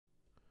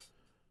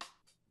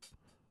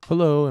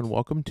Hello and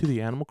welcome to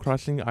the Animal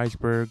Crossing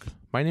Iceberg.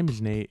 My name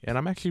is Nate and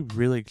I'm actually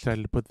really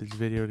excited to put this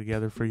video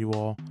together for you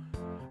all.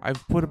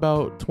 I've put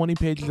about 20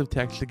 pages of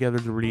text together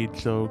to read,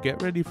 so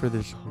get ready for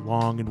this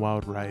long and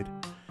wild ride.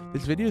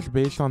 This video is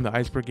based on the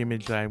iceberg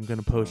image that I'm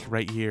going to post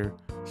right here,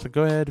 so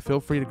go ahead, feel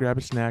free to grab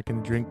a snack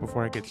and a drink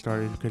before I get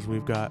started because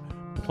we've got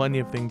plenty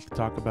of things to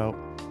talk about.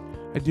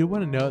 I do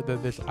want to note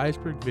that this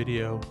iceberg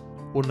video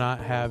will not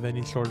have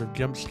any sort of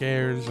jump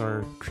scares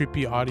or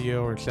creepy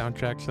audio or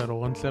soundtracks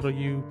that'll unsettle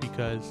you,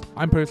 because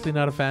I'm personally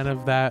not a fan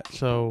of that,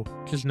 so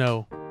just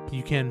know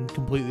you can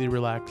completely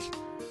relax.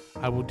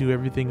 I will do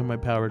everything in my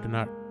power to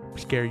not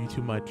scare you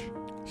too much.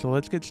 So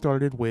let's get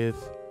started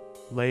with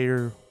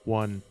Layer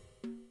 1.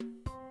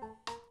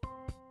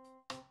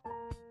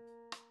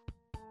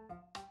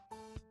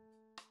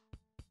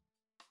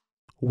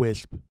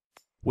 Wisp.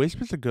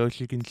 Wisp is a ghost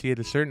you can see at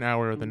a certain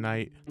hour of the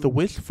night. The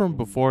Wisp from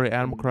before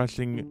Animal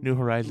Crossing New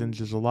Horizons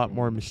is a lot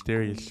more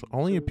mysterious,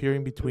 only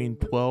appearing between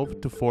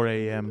 12 to 4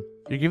 a.m.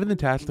 You're given the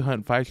task to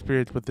hunt 5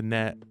 spirits with the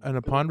net, and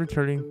upon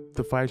returning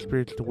the 5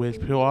 spirits to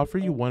Wisp, he'll offer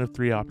you one of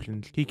 3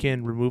 options. He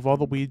can remove all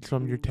the weeds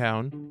from your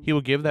town, he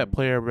will give that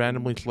player a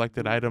randomly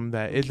selected item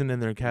that isn't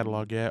in their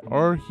catalog yet,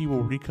 or he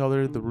will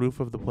recolor the roof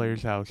of the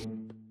player's house.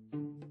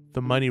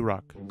 The Money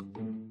Rock.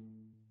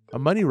 A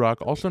money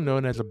rock, also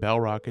known as a bell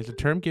rock, is a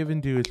term given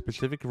to a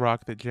specific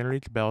rock that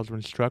generates bells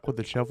when struck with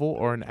a shovel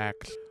or an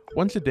axe.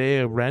 Once a day,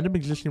 a random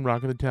existing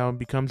rock in the town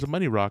becomes a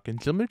money rock,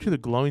 and similar to the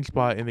glowing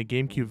spot in the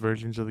GameCube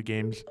versions of the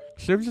games,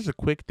 serves as a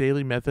quick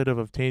daily method of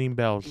obtaining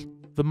bells.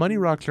 The money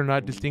rocks are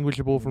not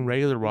distinguishable from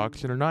regular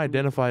rocks and are not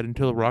identified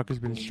until the rock has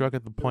been struck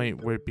at the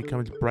point where it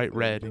becomes bright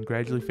red and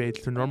gradually fades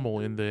to normal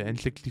in the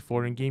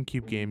N64 and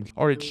GameCube games,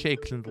 or it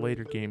shakes in the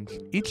later games.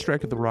 Each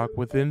strike of the rock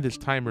within this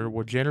timer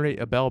will generate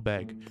a bell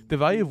bag, the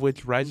value of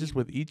which rises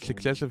with each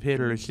successive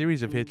hit or a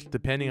series of hits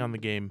depending on the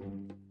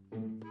game.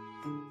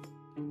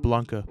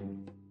 Blanca.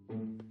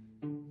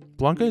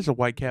 Blanca is a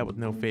white cat with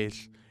no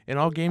face. In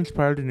all games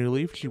prior to New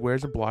Leaf, she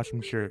wears a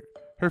blossom shirt.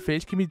 Her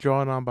face can be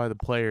drawn on by the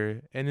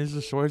player, and is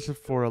a source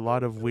for a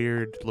lot of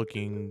weird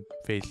looking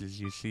faces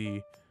you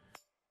see.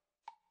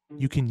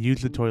 You can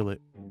use the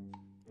toilet.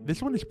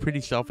 This one is pretty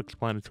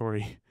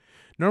self-explanatory.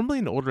 Normally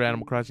in older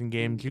Animal Crossing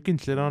games, you can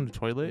sit on the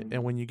toilet,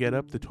 and when you get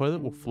up, the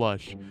toilet will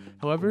flush.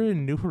 However,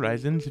 in New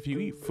Horizons, if you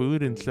eat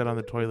food and sit on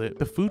the toilet,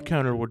 the food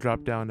counter will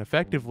drop down,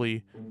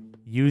 effectively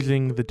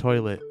using the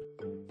toilet.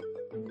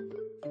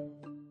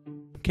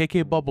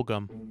 KK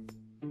Bubblegum.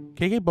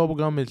 KK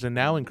Bubblegum is a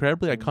now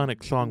incredibly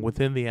iconic song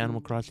within the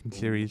Animal Crossing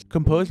series,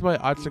 composed by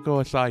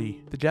Atsuko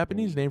Asahi. The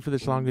Japanese name for the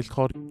song is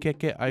called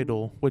Keke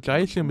Idol, which I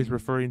assume is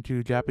referring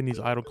to Japanese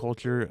idol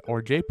culture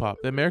or J-pop.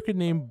 The American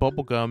name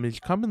Bubblegum is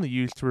commonly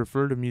used to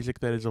refer to music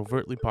that is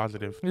overtly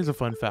positive. Here's a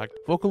fun fact.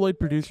 Vocaloid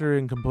producer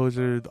and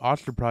composer The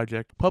Oster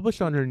Project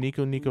published on her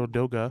Nico Nico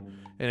Doga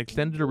an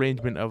extended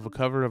arrangement of a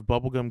cover of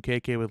Bubblegum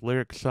KK with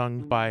lyrics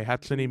sung by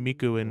Hatsune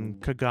Miku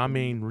and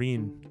Kagame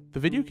Rin. The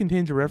video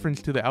contains a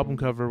reference to the album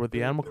cover with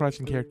the Animal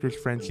Crossing characters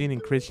Francine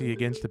and Chrissy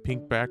against a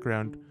pink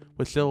background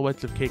with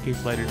silhouettes of KK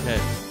Slider's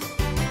head.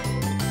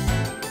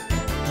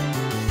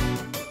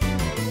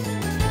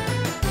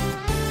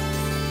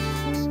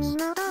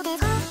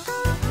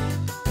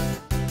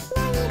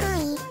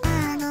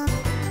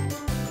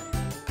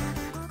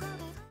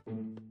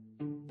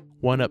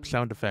 One-up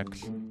sound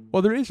effects.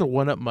 While there is a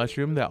one-up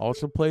mushroom that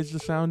also plays the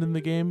sound in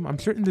the game, I'm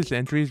certain this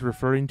entry is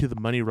referring to the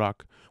money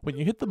rock. When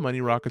you hit the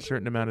money rock a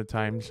certain amount of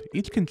times,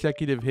 each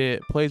consecutive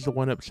hit plays the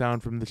one-up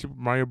sound from the Super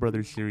Mario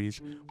Bros.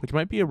 Series, which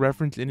might be a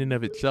reference in and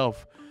of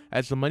itself,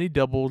 as the money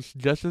doubles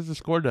just as the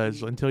score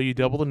does until you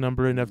double the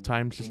number enough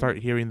times to start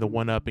hearing the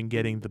one-up and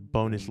getting the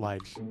bonus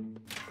lives.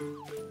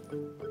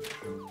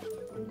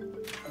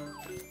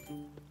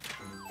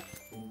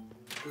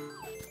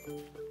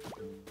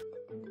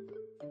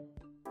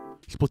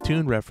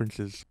 Splatoon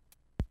references.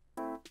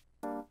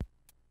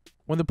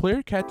 When the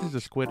player catches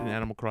a squid in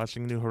Animal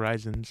Crossing New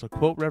Horizons, a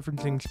quote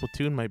referencing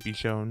Splatoon might be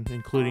shown,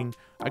 including,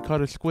 "I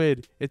caught a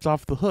squid, it's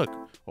off the hook,"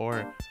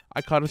 or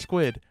 "I caught a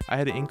squid, I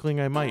had an inkling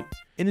I might."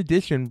 In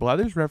addition,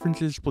 Blathers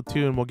references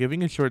Splatoon while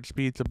giving a short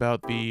speech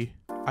about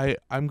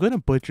I'm gonna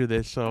butcher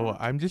this, so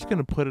I'm just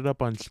gonna put it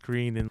up on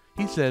screen, and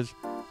he says,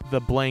 "The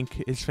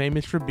blank is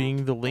famous for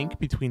being the link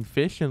between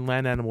fish and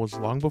land animals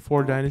long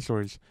before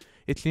dinosaurs.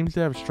 It seems to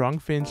have strong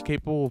fins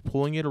capable of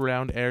pulling it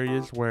around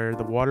areas where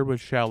the water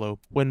was shallow.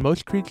 When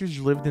most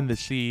creatures lived in the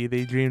sea,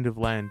 they dreamed of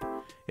land.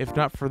 If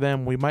not for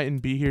them, we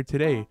mightn't be here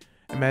today.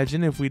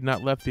 Imagine if we'd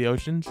not left the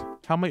oceans.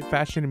 How might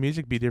fashion and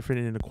music be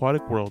different in an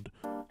aquatic world?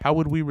 How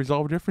would we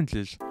resolve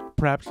differences?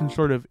 Perhaps some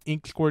sort of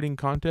ink-squirting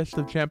contest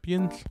of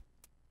champions?"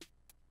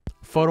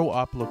 Photo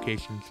op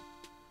locations.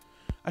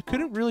 I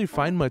couldn't really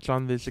find much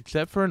on this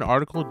except for an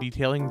article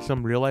detailing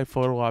some real-life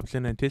photo ops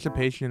in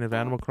anticipation of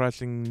Animal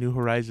Crossing New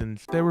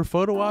Horizons. There were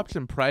photo ops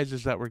and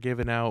prizes that were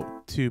given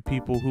out to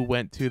people who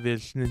went to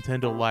this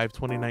Nintendo Live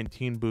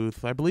 2019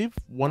 booth. I believe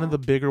one of the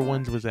bigger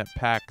ones was at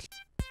PAX.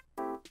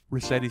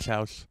 Rossetti's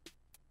house.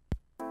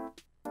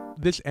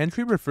 This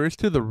entry refers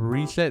to the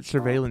Reset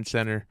Surveillance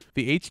Center,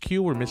 the HQ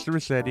where Mr.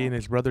 Rossetti and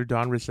his brother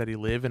Don Rossetti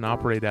live and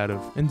operate out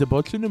of. In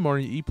Debotsu no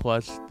Mori E+,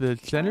 the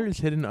center is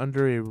hidden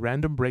under a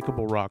random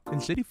breakable rock. In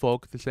City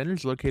Folk, the center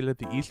is located at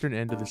the eastern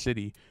end of the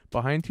city,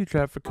 behind 2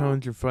 traffic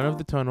cones in front of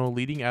the tunnel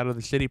leading out of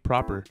the city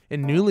proper.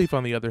 In New Leaf,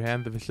 on the other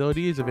hand, the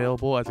facility is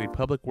available as a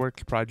public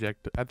works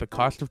project at the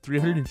cost of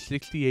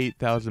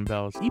 368,000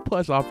 bells. E+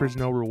 offers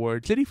no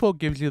reward. City Folk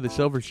gives you the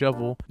silver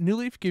shovel. New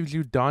Leaf gives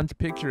you Don's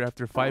picture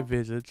after 5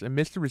 visits, and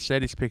Mr.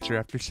 Rossetti's picture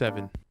after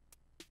 7.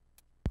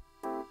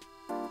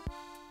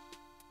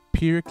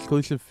 Pier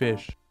exclusive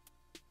fish.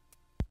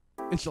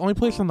 It's the only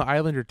place on the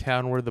island or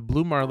town where the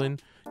blue marlin,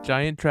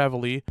 giant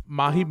trevally,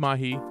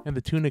 mahi-mahi, and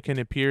the tuna can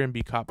appear and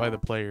be caught by the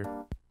player.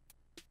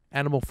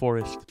 Animal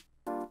Forest.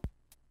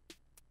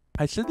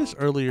 I said this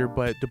earlier,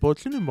 but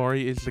Debotsu no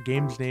Mori is the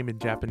game's name in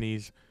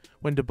Japanese.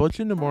 When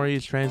Debotsu no Mori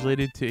is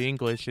translated to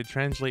English, it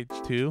translates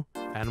to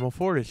Animal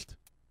Forest.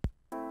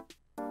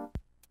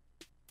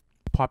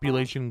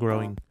 Population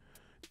growing.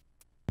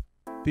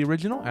 The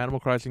original Animal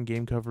Crossing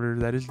game cover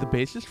that is the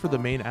basis for the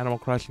main Animal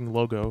Crossing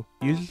logo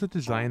uses a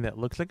design that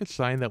looks like a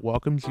sign that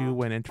welcomes you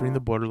when entering the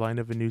borderline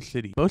of a new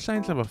city. Most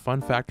signs have a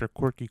fun fact or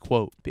quirky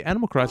quote. The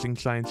Animal Crossing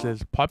sign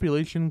says,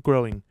 "Population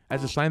growing,"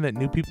 as a sign that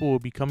new people will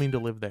be coming to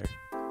live there.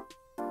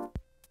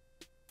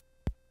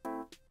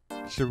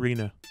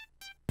 Serena.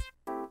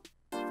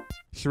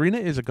 Serena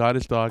is a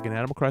goddess dog in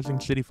Animal Crossing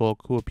City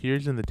Folk who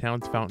appears in the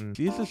town's fountain.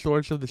 She is the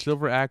source of the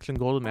silver axe and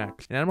golden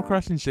axe. In Animal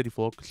Crossing City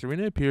Folk,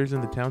 Serena appears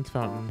in the town's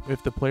fountain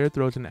if the player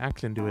throws an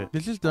axe into it.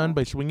 This is done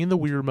by swinging the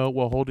Wii remote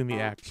while holding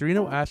the axe.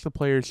 Serena will ask the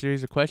player a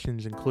series of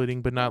questions,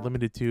 including but not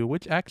limited to,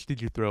 which axe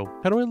did you throw?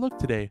 How do I look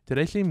today? Did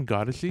I seem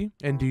goddessy?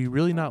 And do you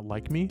really not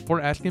like me?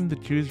 Or ask him to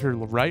choose her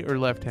right or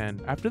left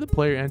hand. After the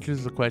player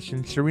answers the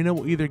question, Serena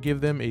will either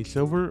give them a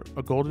silver,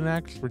 a golden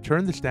axe,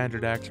 return the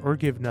standard axe, or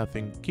give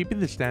nothing, keeping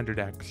the standard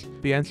axe.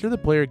 The answer the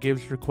player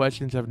gives for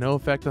questions have no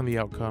effect on the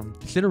outcome.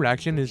 This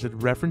interaction is a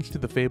reference to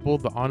the fable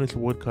The Honest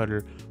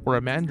Woodcutter, where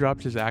a man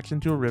drops his axe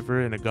into a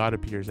river and a god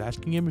appears,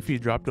 asking him if he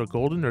dropped a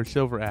golden or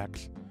silver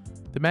axe.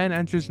 The man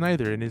answers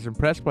neither and is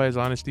impressed by his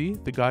honesty.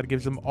 The god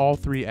gives him all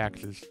 3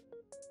 axes.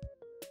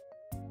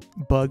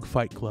 Bug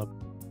Fight Club.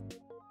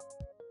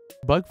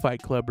 Bug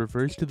Fight Club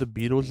refers to the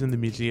beetles in the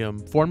museum,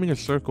 forming a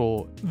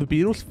circle. The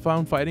beetles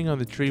found fighting on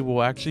the tree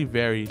will actually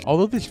vary.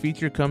 Although this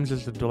feature comes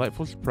as a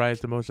delightful surprise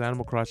to most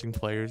Animal Crossing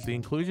players, the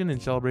inclusion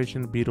and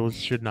celebration of beetles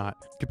should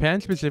not. Japan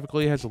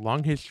specifically has a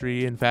long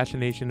history and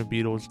fascination of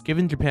beetles,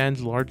 given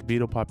Japan's large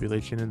beetle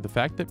population and the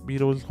fact that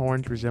beetles'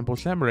 horns resemble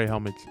samurai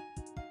helmets.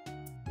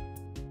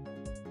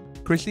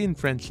 Chrissy and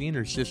Francine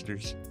are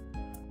sisters.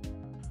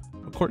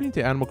 According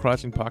to Animal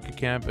Crossing Pocket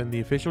Camp and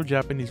the official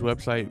Japanese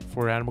website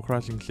for Animal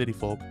Crossing City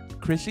Folk,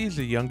 Chrissy is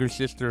the younger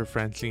sister of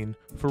Francine.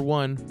 For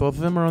one, both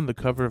of them are on the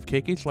cover of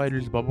KK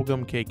Slider's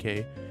Bubblegum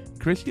KK.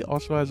 Chrissy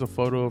also has a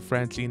photo of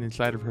Francine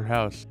inside of her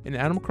house. In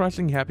Animal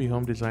Crossing Happy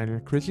Home Designer,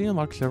 Chrissy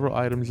unlocks several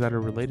items that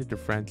are related to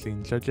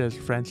Francine, such as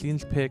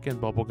Francine's pick and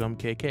Bubblegum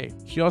KK.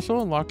 She also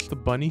unlocks the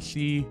Bunny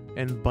C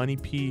and Bunny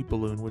P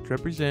balloon, which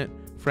represent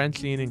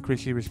Francine and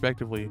Chrissy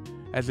respectively,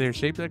 as they are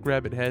shaped like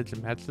rabbit heads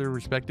and match their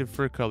respective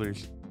fur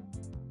colors.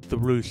 The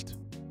Roost.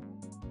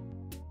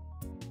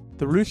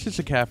 The Roost is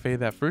a cafe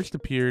that first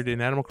appeared in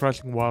Animal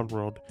Crossing Wild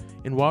World.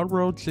 In Wild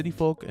World, City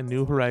Folk, and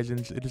New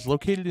Horizons, it is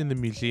located in the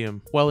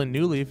museum, while in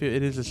New Leaf,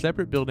 it is a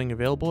separate building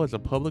available as a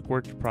public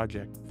works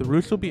project. The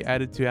Roost will be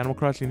added to Animal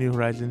Crossing New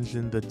Horizons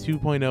in the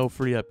 2.0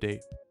 free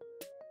update.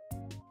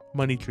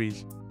 Money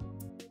Trees.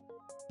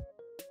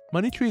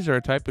 Money trees are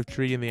a type of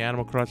tree in the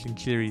Animal Crossing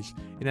series.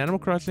 In Animal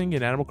Crossing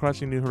and Animal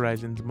Crossing New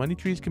Horizons, money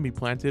trees can be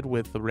planted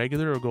with the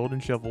regular or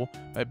golden shovel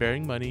by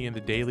burying money in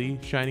the daily,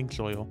 shining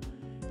soil.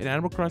 In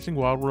Animal Crossing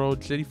Wild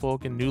World, City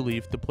Folk, and New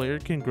Leaf, the player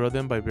can grow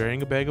them by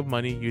burying a bag of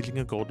money using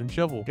a golden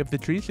shovel. If the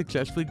tree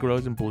successfully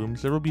grows and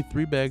blooms, there will be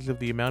 3 bags of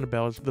the amount of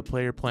bells the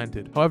player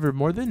planted. However,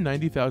 more than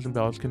 90,000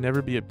 bells can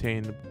never be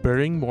obtained.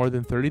 Burying more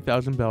than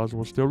 30,000 bells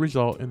will still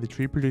result in the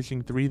tree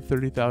producing 3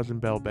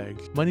 30,000 bell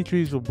bags. Money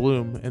trees will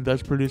bloom and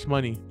thus produce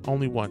money,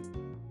 only one.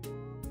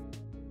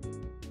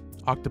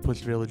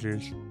 Octopus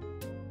Villagers.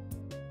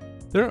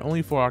 There are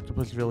only 4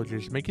 octopus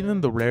villagers, making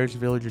them the rarest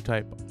villager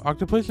type.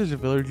 Octopus as a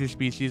villager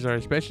species are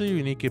especially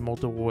unique in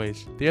multiple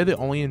ways. They are the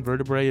only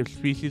invertebrate of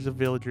species of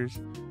villagers,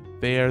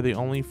 they are the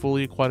only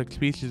fully aquatic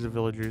species of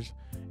villagers,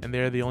 and they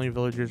are the only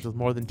villagers with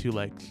more than 2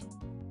 legs.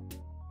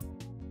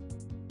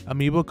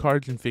 Amiibo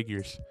cards and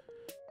figures.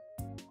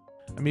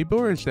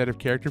 Amiibo are a set of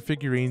character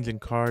figurines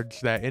and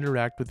cards that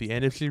interact with the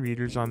NFC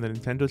readers on the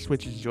Nintendo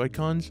Switch's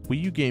Joy-Cons,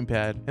 Wii U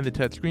gamepad, and the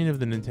touchscreen of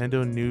the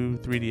Nintendo New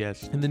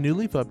 3DS. In the New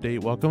Leaf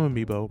update, Welcome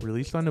Amiibo,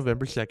 released on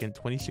November 2nd,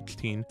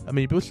 2016,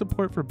 Amiibo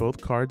support for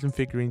both cards and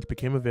figurines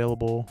became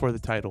available for the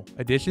title.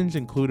 Additions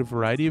include a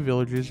variety of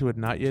villagers who had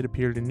not yet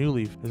appeared in New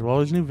Leaf, as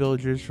well as new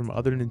villagers from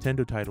other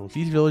Nintendo titles.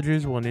 These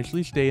villagers will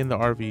initially stay in the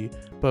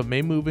RV, but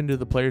may move into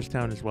the player's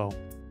town as well.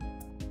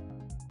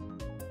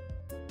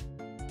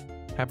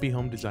 Happy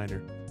Home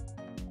Designer.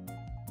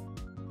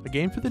 A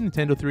game for the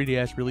Nintendo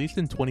 3DS released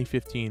in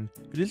 2015.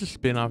 It is a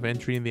spin-off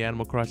entry in the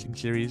Animal Crossing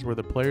series where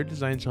the player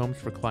designs homes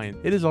for clients.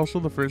 It is also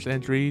the first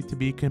entry to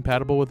be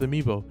compatible with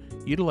Amiibo,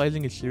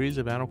 utilizing a series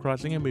of Animal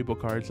Crossing Amiibo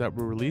cards that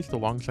were released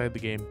alongside the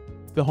game.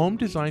 The home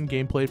design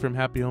gameplay from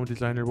Happy Home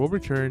Designer will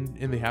return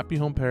in the Happy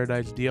Home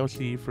Paradise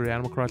DLC for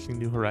Animal Crossing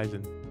New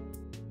Horizons.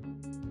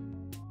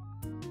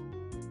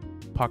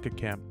 Pocket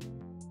Camp.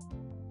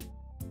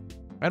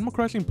 Animal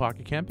Crossing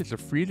Pocket Camp is a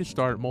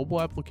free-to-start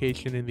mobile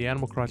application in the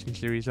Animal Crossing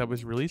series that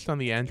was released on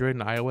the Android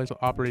and iOS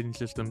operating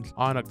systems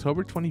on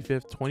October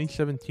 25,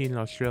 2017 in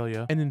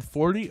Australia, and in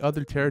 40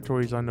 other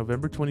territories on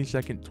November 22,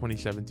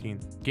 2017.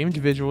 Game's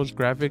visuals,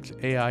 graphics,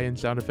 AI, and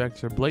sound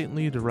effects are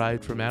blatantly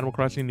derived from Animal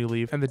Crossing New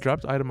Leaf, and the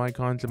dropped item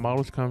icons and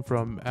models come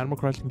from Animal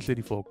Crossing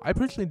City Folk. I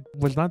personally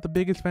was not the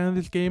biggest fan of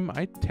this game.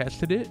 I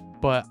tested it,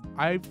 but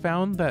I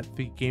found that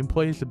the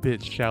gameplay is a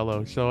bit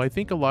shallow, so I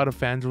think a lot of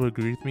fans will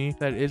agree with me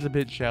that it is a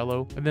bit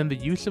shallow. And then the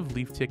use of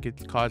leaf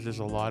tickets causes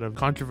a lot of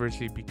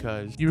controversy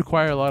because you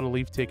require a lot of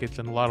leaf tickets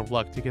and a lot of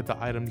luck to get the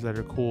items that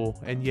are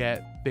cool, and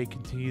yet they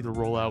continue to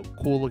roll out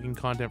cool looking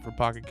content for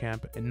Pocket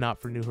Camp and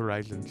not for New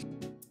Horizons.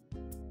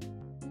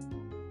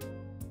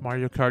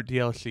 Mario Kart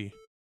DLC.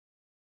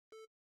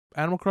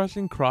 Animal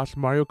Crossing Cross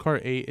Mario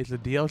Kart 8 is a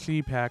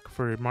DLC pack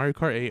for Mario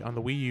Kart 8 on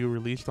the Wii U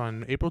released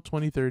on April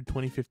 23,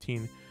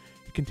 2015.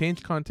 It contains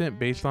content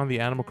based on the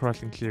Animal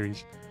Crossing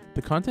series.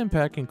 The content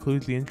pack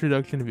includes the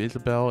introduction of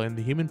Isabelle and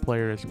the human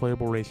player as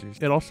playable racers.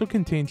 It also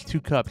contains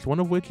 2 cups, one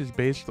of which is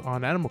based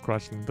on Animal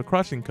Crossing, the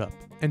Crossing Cup,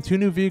 and 2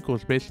 new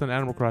vehicles based on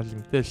Animal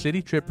Crossing, the City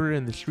Tripper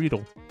and the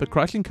Streetle. The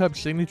Crossing Cup's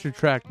signature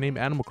track, named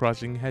Animal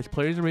Crossing, has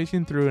players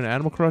racing through an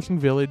Animal Crossing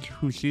village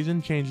whose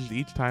season changes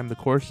each time the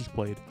course is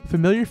played.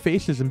 Familiar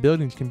faces and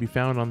buildings can be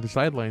found on the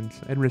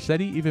sidelines, and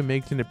Rossetti even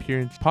makes an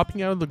appearance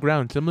popping out of the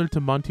ground similar to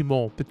Monty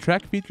Mole. The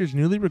track features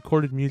newly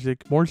recorded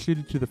music more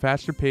suited to the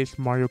faster-paced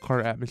Mario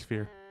Kart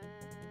atmosphere.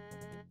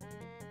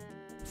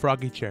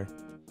 Froggy Chair.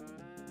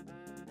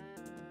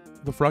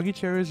 The Froggy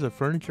Chair is a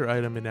furniture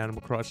item in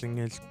Animal Crossing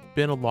and has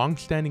been a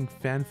long-standing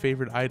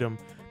fan-favorite item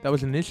that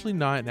was initially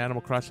not in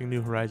Animal Crossing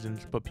New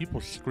Horizons, but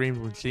people screamed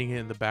when seeing it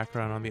in the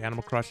background on the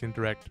Animal Crossing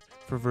Direct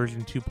for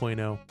version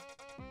 2.0.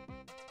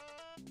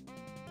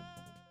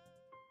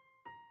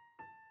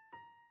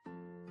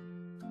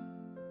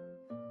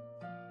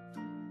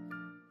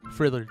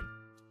 Frillard.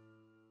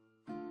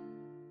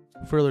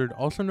 Frillard,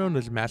 also known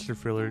as Master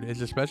Frillard,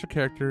 is a special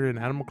character in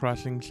Animal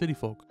Crossing City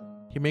Folk.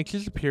 He makes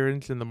his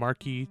appearance in the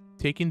marquee,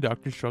 taking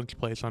Dr. Shrunk's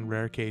place on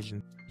rare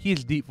occasions. He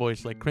is deep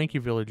voiced like cranky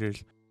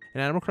villagers.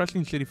 In Animal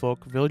Crossing City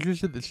Folk,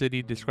 villagers of the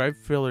city describe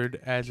Frillard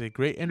as a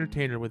great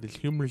entertainer with his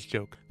humorous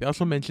joke. They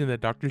also mention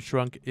that Dr.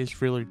 Shrunk is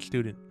Frillard's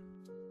student.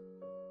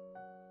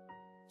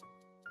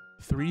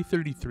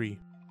 333.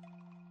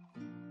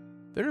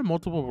 There are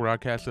multiple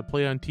broadcasts that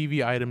play on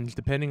TV items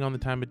depending on the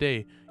time of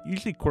day,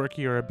 usually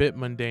quirky or a bit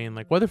mundane,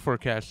 like weather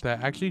forecasts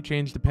that actually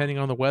change depending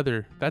on the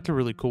weather. That's a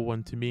really cool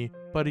one to me.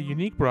 But a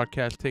unique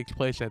broadcast takes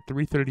place at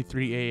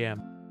 3:33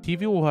 a.m.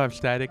 TV will have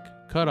static,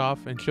 cut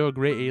off, and show a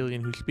gray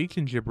alien who speaks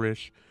in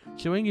gibberish,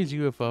 showing his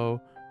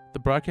UFO. The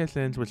broadcast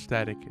ends with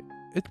static.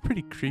 It's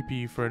pretty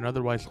creepy for an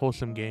otherwise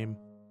wholesome game.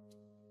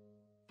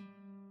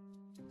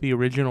 The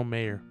original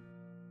mayor.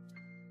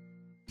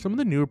 Some of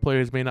the newer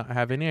players may not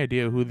have any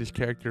idea who this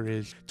character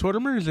is.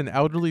 Tortimer is an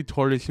elderly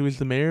tortoise who is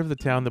the mayor of the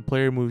town the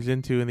player moves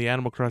into in the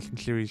Animal Crossing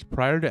series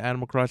prior to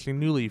Animal Crossing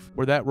New Leaf,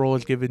 where that role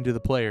is given to the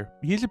player.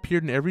 He has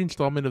appeared in every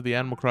installment of the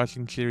Animal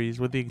Crossing series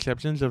with the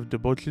exceptions of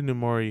Debochu no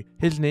Mori.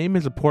 His name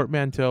is a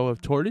portmanteau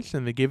of tortoise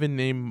and the given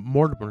name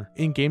Mortimer.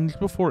 In games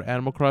before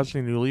Animal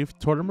Crossing New Leaf,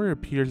 Tortimer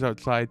appears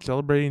outside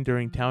celebrating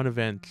during town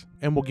events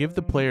and will give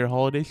the player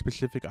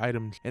holiday-specific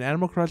items. In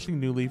Animal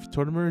Crossing New Leaf,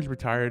 Tortimer is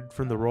retired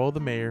from the role of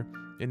the mayor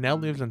and now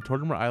lives on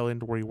Tortimer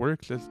Island where he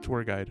works as a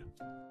tour guide.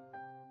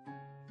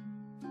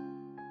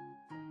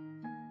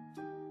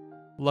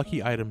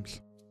 Lucky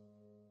Items.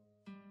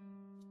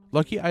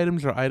 Lucky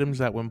items are items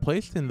that, when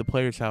placed in the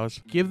player's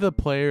house, give the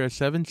player a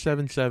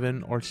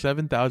 777 or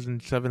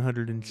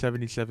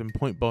 7,777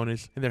 point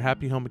bonus in their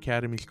Happy Home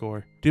Academy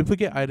score.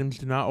 Duplicate items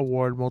do not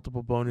award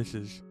multiple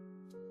bonuses.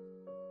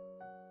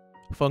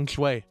 Feng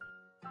Shui.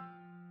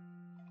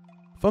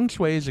 Feng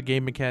Shui is a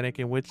game mechanic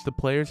in which the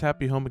player's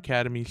Happy Home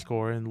Academy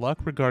score and luck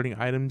regarding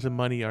items and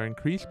money are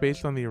increased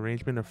based on the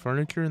arrangement of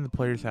furniture in the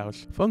player's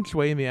house. Feng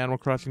Shui in the Animal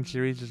Crossing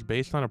series is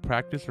based on a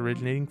practice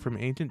originating from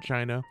ancient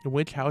China in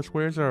which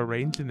housewares are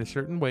arranged in a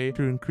certain way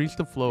to increase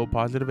the flow of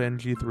positive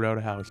energy throughout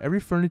a house. Every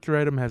furniture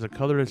item has a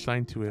color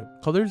assigned to it.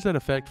 Colors that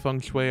affect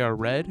Feng Shui are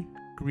red,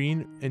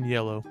 green, and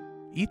yellow.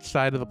 Each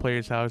side of the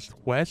player's house,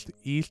 west,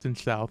 east, and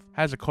south,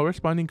 has a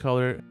corresponding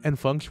color, and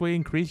Feng Shui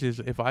increases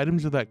if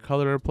items of that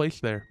color are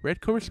placed there. Red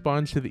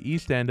corresponds to the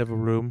east end of a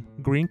room,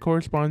 green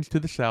corresponds to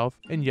the south,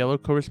 and yellow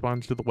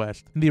corresponds to the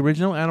west. In the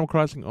original Animal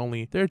Crossing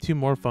only, there are 2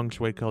 more Feng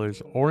Shui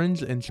colors,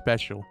 orange and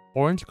special.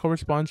 Orange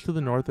corresponds to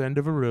the north end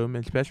of a room,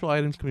 and special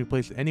items can be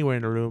placed anywhere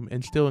in a room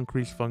and still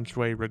increase Feng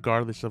Shui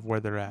regardless of where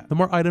they're at. The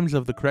more items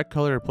of the correct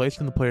color are placed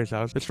in the player's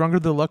house, the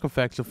stronger the luck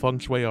effects of Feng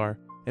Shui are.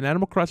 In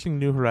Animal Crossing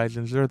New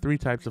Horizons, there are 3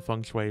 types of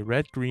feng shui: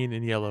 red, green,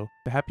 and yellow.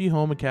 The Happy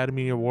Home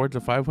Academy awards a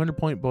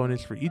 500-point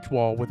bonus for each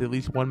wall with at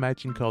least one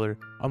matching color.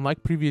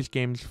 Unlike previous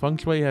games, feng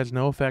shui has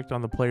no effect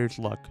on the player's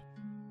luck.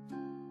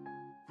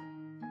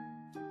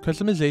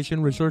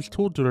 Customization restores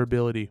tool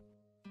durability.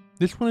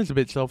 This one is a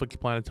bit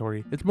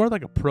self-explanatory. It's more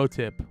like a pro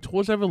tip.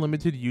 Tools have a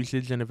limited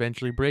usage and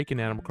eventually break in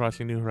Animal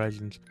Crossing New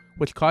Horizons,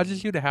 which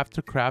causes you to have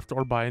to craft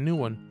or buy a new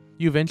one.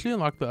 You eventually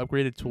unlock the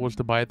upgraded tools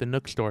to buy at the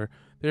Nook store.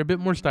 They're a bit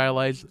more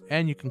stylized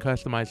and you can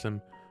customize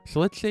them.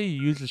 So let's say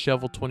you use the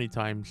shovel 20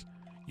 times.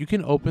 You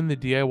can open the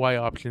DIY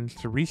options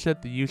to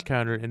reset the use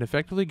counter and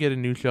effectively get a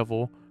new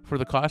shovel for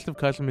the cost of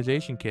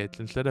customization kits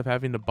instead of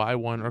having to buy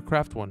one or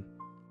craft one.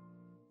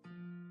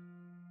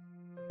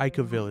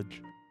 Ica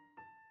Village.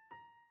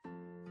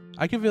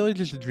 Ica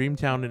Village is a dream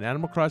town in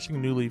Animal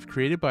Crossing New Leaf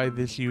created by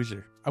this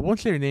user. I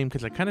won't say her name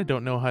because I kinda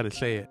don't know how to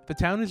say it. The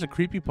town is a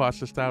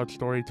creepypasta styled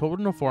story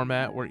told in a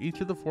format where each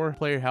of the 4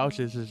 player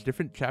houses is a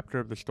different chapter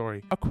of the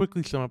story. I'll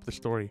quickly sum up the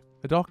story.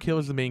 A doll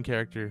kills the main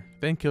character,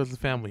 then kills the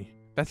family.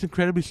 That's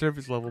incredibly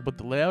surface level, but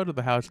the layout of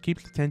the house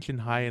keeps the tension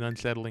high and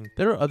unsettling.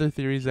 There are other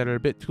theories that are a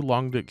bit too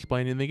long to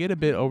explain and they get a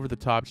bit over the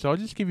top, so I'll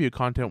just give you a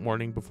content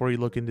warning before you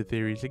look into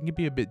theories. It can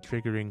be a bit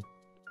triggering.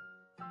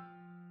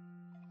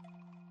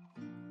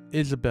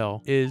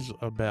 Isabelle.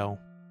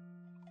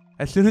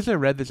 As soon as I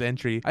read this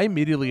entry, I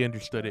immediately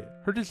understood it.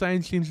 Her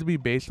design seems to be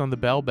based on the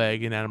bell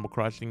bag in Animal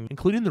Crossing,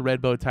 including the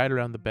red bow tied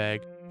around the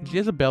bag, and she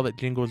has a bell that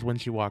jingles when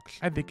she walks.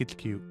 I think it's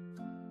cute.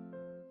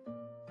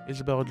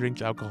 Isabelle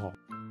drinks alcohol.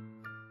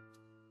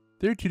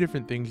 There are 2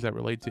 different things that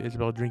relate to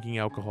Isabelle drinking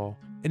alcohol.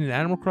 In an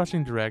Animal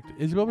Crossing Direct,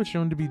 Isabelle was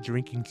shown to be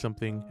drinking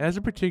something. It has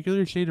a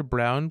particular shade of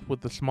brown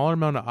with a smaller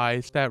amount of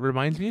ice that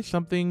reminds me of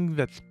something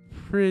that's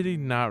pretty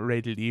not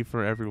rated E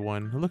for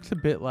everyone. It looks a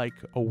bit like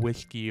a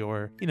whiskey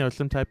or,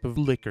 some type of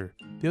liquor.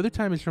 The other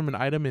time is from an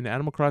item in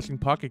Animal Crossing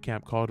Pocket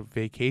Camp called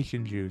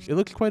Vacation Juice. It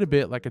looks quite a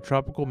bit like a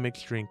tropical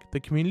mixed drink. The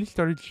community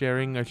started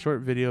sharing a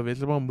short video of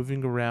Isabelle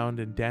moving around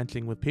and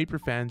dancing with paper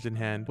fans in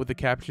hand with the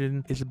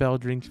caption, "Isabelle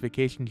drinks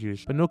vacation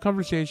juice," but no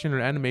conversation or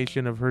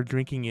animation of her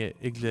drinking it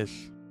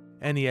exists.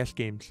 NES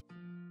games.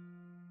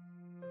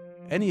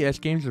 NES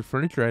games are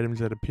furniture items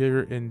that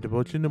appear in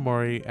Deboche no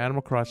Mori,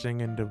 Animal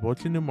Crossing, and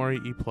Deboche no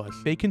Mori E+.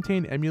 They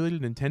contain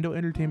emulated Nintendo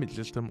Entertainment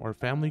System or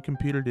Family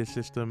Computer Disk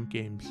System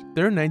games.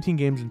 There are 19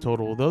 games in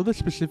total, though the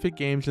specific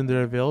games and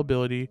their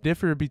availability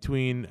differ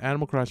between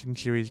Animal Crossing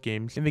series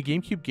games. In the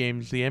GameCube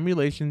games, the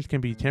emulations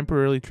can be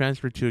temporarily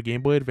transferred to a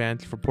Game Boy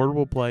Advance for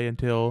portable play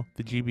until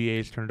the GBA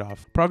is turned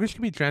off. Progress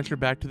can be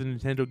transferred back to the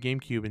Nintendo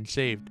GameCube and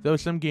saved, though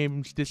some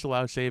games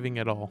disallow saving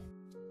at all.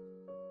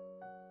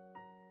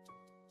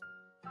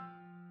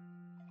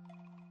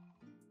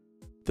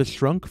 The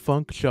Shrunk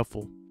Funk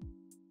Shuffle.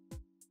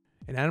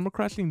 In Animal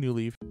Crossing New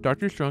Leaf,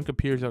 Dr. Shrunk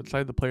appears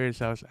outside the player's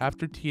house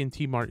after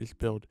TNT Mart is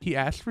built. He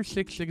asks for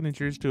 6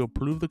 signatures to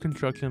approve the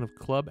construction of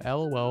Club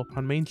LOL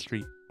on Main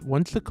Street.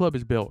 Once the club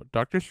is built,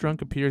 Dr.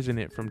 Shrunk appears in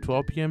it from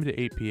 12 p.m.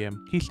 to 8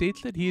 p.m. He states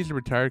that he is a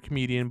retired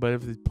comedian, but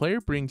if the player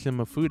brings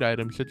him a food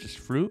item such as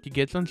fruit, he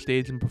gets on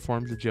stage and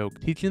performs a joke,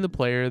 teaching the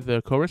player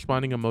the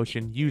corresponding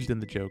emotion used in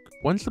the joke.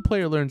 Once the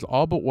player learns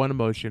all but one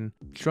emotion,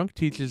 Shrunk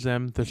teaches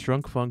them the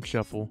Shrunk Funk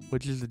Shuffle,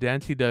 which is the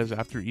dance he does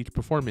after each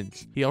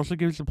performance. He also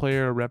gives the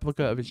player a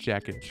replica of his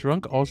jacket.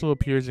 Shrunk also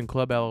appears in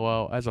Club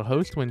LOL as a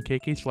host when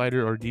KK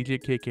Slider or DJ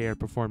KK are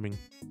performing.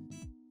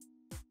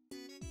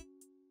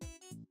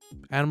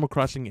 Animal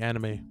Crossing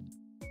Anime.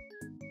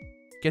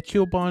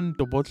 Getchubon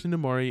Deboche no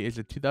Mori is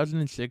a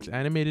 2006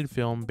 animated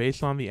film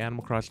based on the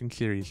Animal Crossing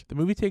series. The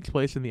movie takes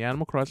place in the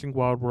Animal Crossing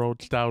Wild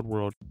World styled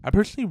world. I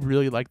personally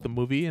really like the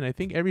movie, and I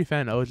think every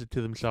fan owes it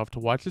to themselves to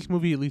watch this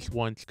movie at least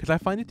once, because I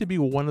find it to be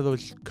one of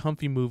those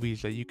comfy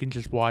movies that you can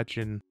just watch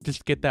and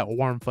just get that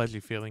warm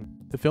fuzzy feeling.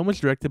 The film was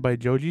directed by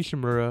Joji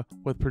Shimura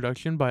with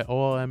production by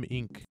OLM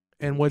Inc.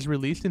 and was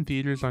released in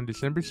theaters on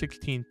December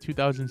 16,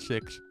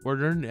 2006, where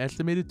it earned an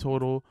estimated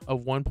total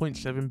of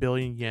 1.7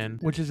 billion yen,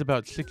 which is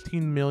about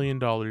 $16 million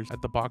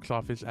at the box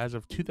office as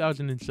of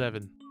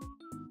 2007.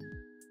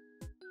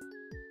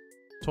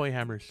 Toy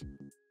Hammers.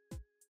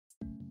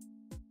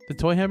 The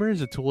toy hammer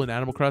is a tool in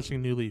Animal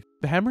Crossing New Leaf.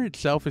 The hammer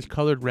itself is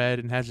colored red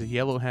and has a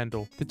yellow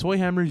handle. The toy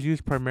hammer is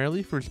used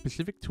primarily for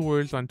specific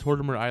tours on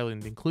Tortimer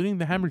Island, including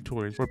the hammer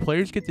tours, where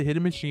players get to hit a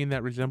machine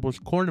that resembles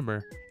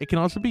Koramora. It can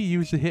also be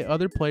used to hit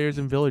other players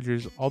and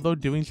villagers, although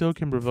doing so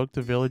can provoke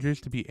the villagers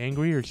to be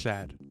angry or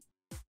sad.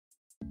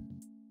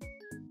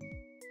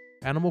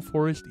 Animal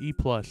Forest E+.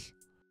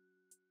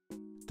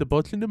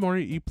 Deboche no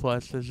Mori E+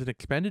 is an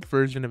expanded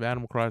version of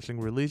Animal Crossing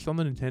released on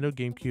the Nintendo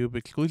GameCube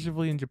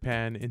exclusively in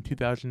Japan in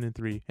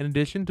 2003. In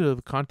addition to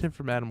the content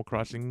from Animal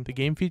Crossing, the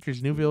game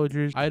features new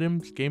villagers,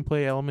 items,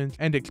 gameplay elements,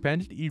 and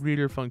expanded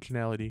e-reader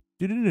functionality.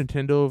 Due to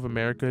Nintendo of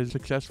America's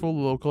successful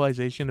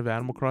localization of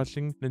Animal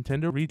Crossing,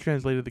 Nintendo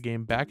retranslated the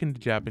game back into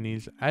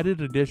Japanese, added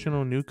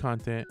additional new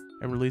content,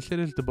 and released it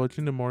as Deboche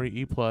no Mori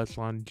E+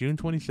 on June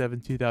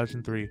 27,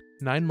 2003,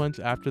 9 months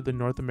after the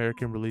North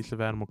American release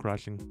of Animal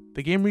Crossing.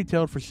 The game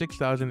retailed for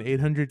 6,000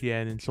 14,800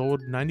 yen and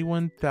sold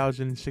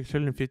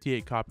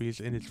 91,658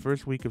 copies in its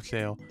first week of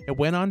sale. It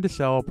went on to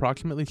sell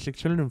approximately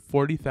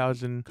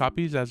 640,000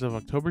 copies as of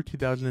October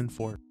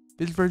 2004.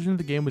 This version of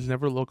the game was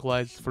never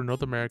localized for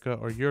North America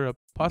or Europe,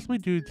 possibly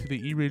due to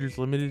the e-reader's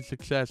limited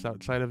success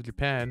outside of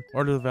Japan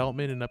or the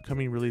development and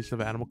upcoming release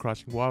of Animal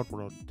Crossing Wild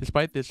World.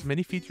 Despite this,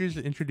 many features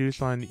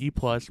introduced on E+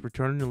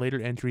 return in later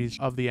entries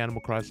of the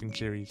Animal Crossing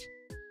series.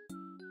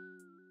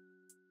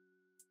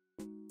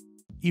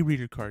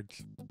 E-reader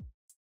cards.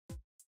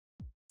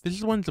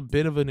 This one's a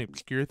bit of an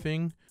obscure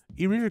thing.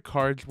 E-reader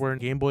cards were a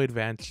Game Boy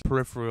Advance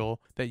peripheral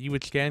that you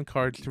would scan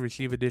cards to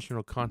receive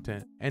additional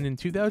content. And in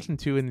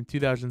 2002 and in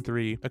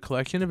 2003, a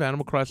collection of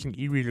Animal Crossing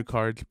e-reader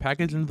cards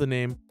packaged under the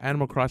name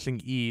Animal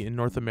Crossing E in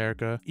North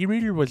America.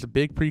 E-reader was a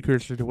big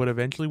precursor to what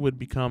eventually would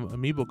become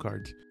Amiibo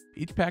cards.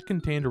 Each pack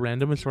contained a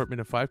random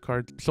assortment of 5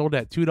 cards sold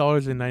at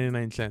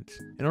 $2.99.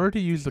 In order to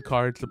use the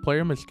cards, the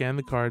player must scan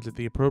the cards at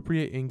the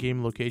appropriate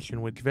in-game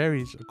location, which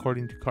varies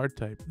according to card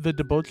type. The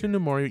Debochu no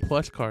Mori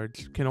Plus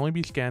cards can only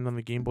be scanned on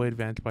the Game Boy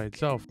Advance by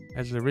itself,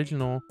 as the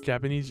original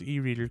Japanese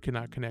e-reader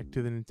cannot connect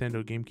to the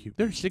Nintendo GameCube.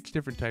 There are 6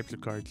 different types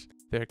of cards.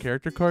 There are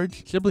character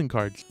cards, sibling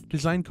cards,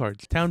 design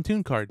cards, town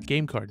tune cards,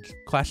 game cards,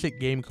 classic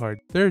game cards.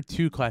 There are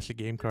 2 classic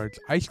game cards,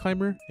 Ice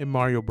Climber and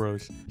Mario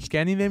Bros.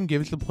 Scanning them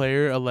gives the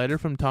player a letter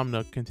from Tom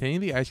Nook containing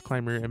the Ice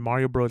Climber and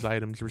Mario Bros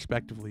items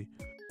respectively.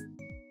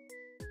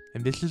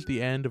 And this is the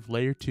end of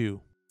Layer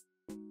 2.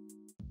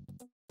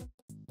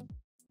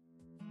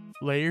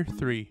 Layer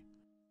 3.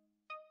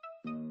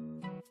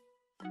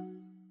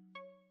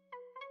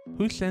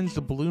 Who sends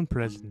the balloon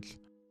presents?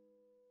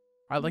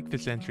 I like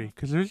this entry,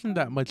 because there isn't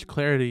that much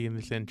clarity in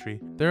this entry.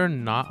 There are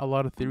not a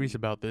lot of theories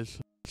about this.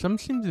 Some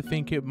seem to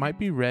think it might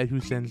be Red who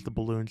sends the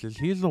balloons, as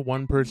he is the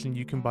one person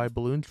you can buy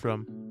balloons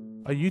from.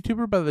 A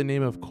YouTuber by the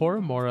name of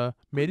Koramora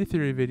made a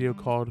theory video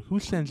called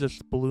Who Sends Us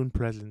Balloon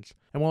Presents?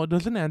 And while it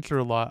doesn't answer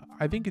a lot,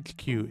 I think it's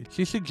cute.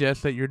 She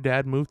suggests that your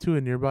dad moved to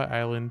a nearby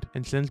island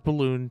and sends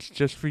balloons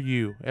just for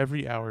you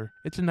every hour.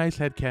 It's a nice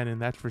headcanon,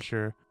 that's for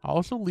sure. I'll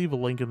also leave a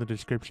link in the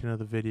description of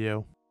the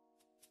video.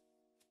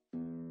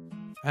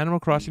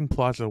 Animal Crossing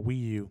Plaza Wii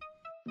U.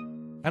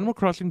 Animal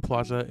Crossing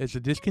Plaza is a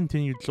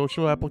discontinued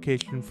social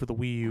application for the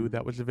Wii U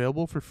that was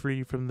available for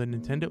free from the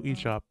Nintendo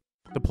eShop.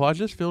 The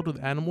plaza is filled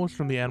with animals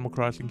from the Animal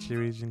Crossing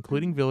series,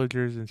 including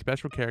villagers and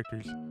special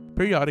characters.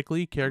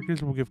 Periodically,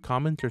 characters will give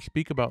comments or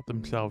speak about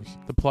themselves.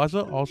 The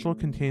plaza also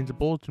contains a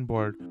bulletin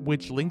board,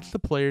 which links the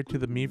player to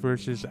the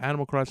Miiverse's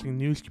Animal Crossing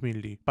news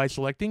community. By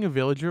selecting a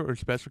villager or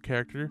special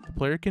character, the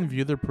player can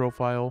view their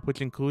profile,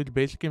 which includes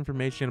basic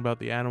information about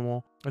the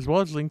animal, as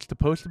well as links to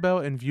post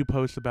about and view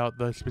posts about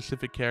the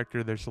specific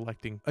character they're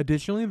selecting.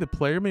 Additionally, the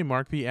player may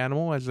mark the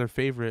animal as their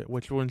favorite,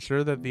 which will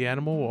ensure that the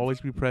animal will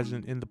always be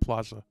present in the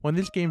plaza. When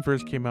this game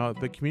first came out,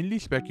 the community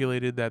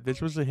speculated that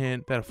this was a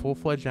hint that a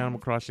full-fledged Animal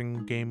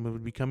Crossing game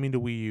would be coming to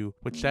Wii U,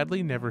 which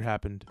sadly never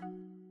happened.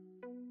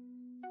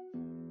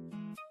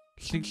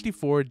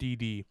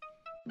 64DD.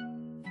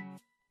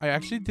 I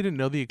actually didn't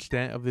know the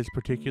extent of this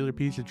particular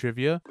piece of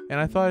trivia,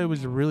 and I thought it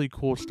was a really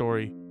cool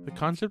story. The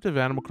concept of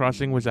Animal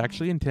Crossing was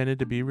actually intended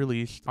to be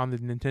released on the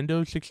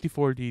Nintendo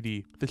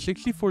 64DD. The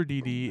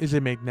 64DD is a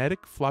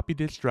magnetic floppy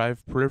disk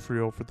drive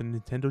peripheral for the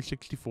Nintendo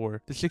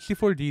 64. The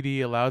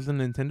 64DD allows the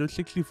Nintendo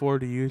 64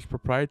 to use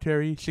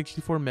proprietary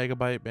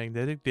 64MB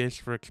magnetic disks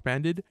for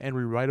expanded and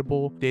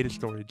rewritable data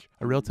storage,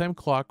 a real-time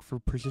clock for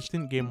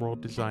persistent game world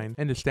design,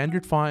 and a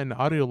standard font and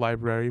audio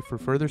library for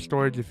further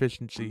storage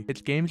efficiency. Its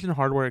games and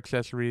hardware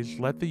accessories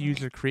let the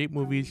user create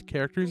movies,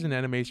 characters, and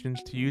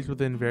animations to use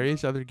within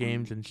various other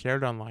games and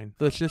shared online.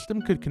 The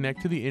system could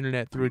connect to the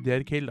internet through a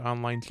dedicated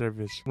online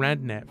service,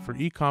 RandNet, for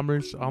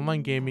e-commerce,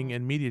 online gaming,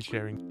 and media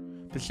sharing.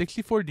 The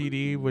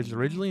 64DD was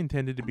originally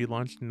intended to be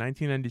launched in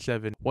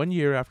 1997, 1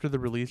 year after the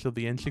release of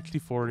the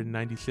N64 in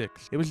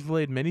 96. It was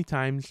delayed many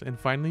times and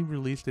finally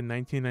released in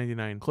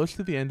 1999, close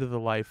to the end of the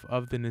life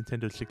of the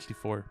Nintendo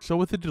 64. So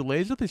with the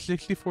delays of the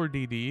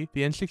 64DD,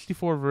 the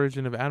N64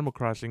 version of Animal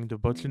Crossing,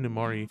 Debochu no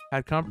Mori,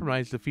 had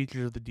compromised the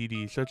features of the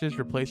DD, such as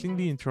replacing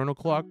the internal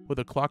clock with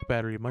a clock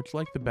battery, much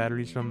like the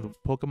batteries from the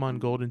Pokemon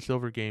Gold and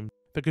Silver games.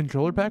 The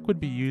controller pack would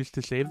be used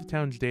to save the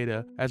town's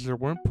data, as there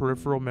weren't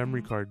peripheral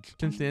memory cards.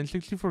 Since the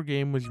N64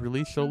 game was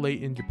released so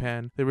late in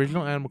Japan, the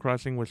original Animal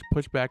Crossing was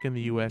pushed back in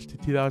the US to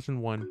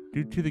 2001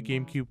 due to the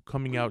GameCube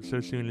coming out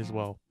so soon as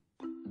well.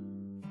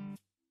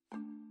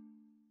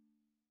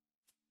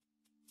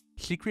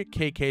 Secret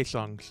KK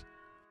songs.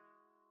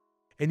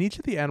 In each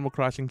of the Animal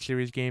Crossing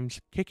series games,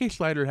 KK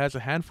Slider has a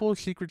handful of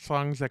secret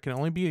songs that can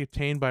only be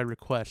obtained by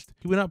request.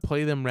 He would not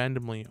play them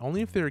randomly, only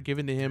if they were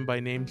given to him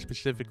by name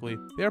specifically.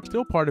 They are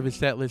still part of his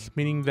setlist,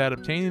 meaning that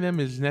obtaining them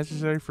is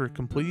necessary for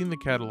completing the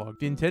catalog.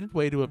 The intended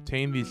way to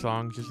obtain these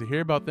songs is to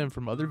hear about them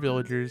from other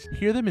villagers,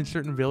 hear them in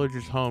certain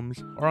villagers'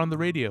 homes, or on the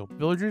radio.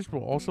 Villagers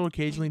will also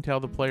occasionally tell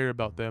the player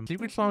about them.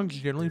 Secret songs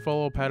generally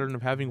follow a pattern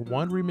of having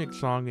one remix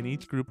song in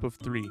each group of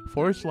 3.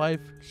 Forest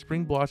Life,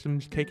 Spring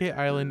Blossoms, KK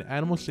Island,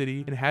 Animal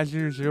City, and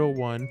Hazard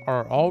 01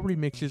 are all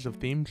remixes of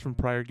themes from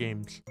prior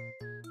games.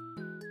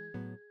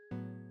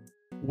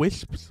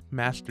 Wisp's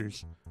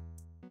Masters.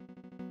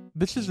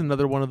 This is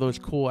another one of those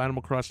cool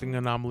Animal Crossing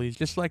anomalies,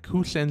 just like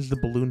who sends the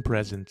balloon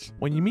presents.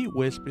 When you meet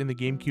Wisp in the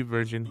GameCube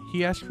version,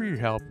 he asks for your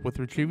help with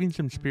retrieving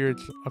some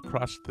spirits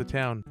across the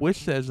town.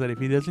 Wisp says that if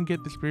he doesn't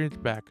get the spirits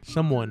back,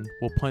 someone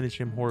will punish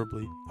him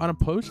horribly. On a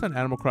post on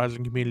Animal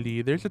Crossing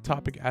community, there's a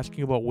topic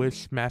asking about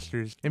Wisp's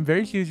masters, and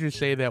various users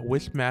say that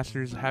Wisp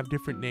masters have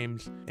different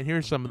names, and here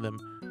are some of them.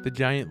 The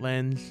Giant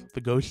Lens,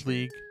 the Ghost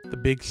League, the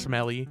Big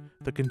Smelly,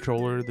 the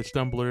Controller, the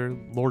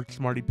Stumbler, Lord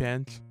Smarty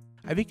Pants.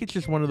 I think it's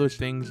just one of those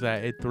things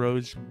that it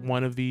throws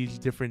one of these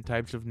different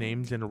types of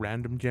names in a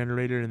random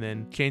generator and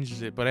then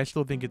changes it, but I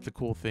still think it's a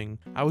cool thing.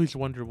 I always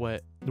wonder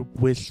what the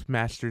Wisp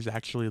masters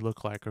actually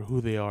look like or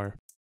who they are.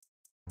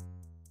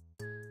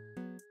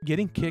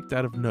 Getting kicked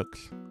out of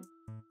Nooks.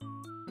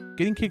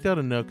 Getting kicked out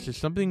of Nooks is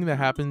something that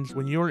happens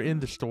when you're in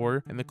the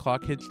store and the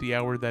clock hits the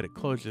hour that it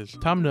closes.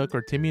 Tom Nook,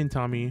 or Timmy and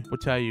Tommy, will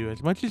tell you,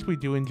 as much as we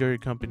do enjoy your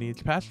company,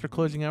 it's past our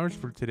closing hours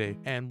for today,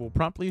 and will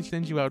promptly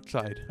send you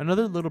outside.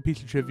 Another little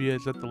piece of trivia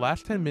is that the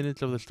last 10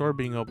 minutes of the store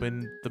being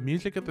open, the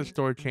music at the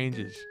store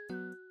changes.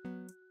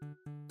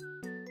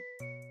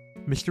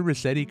 Mr.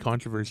 Rossetti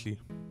controversy.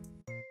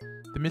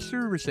 The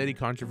Mr. Rossetti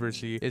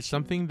controversy is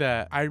something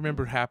that I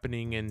remember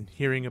happening and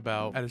hearing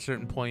about at a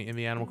certain point in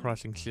the Animal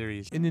Crossing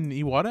series. In an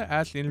Iwata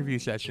Asked interview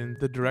session,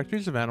 the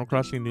directors of Animal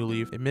Crossing New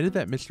Leaf admitted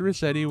that Mr.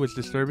 Rossetti was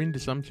disturbing to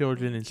some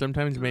children and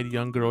sometimes made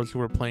young girls who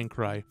were playing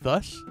cry.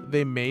 Thus,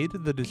 they made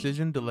the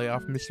decision to lay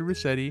off Mr.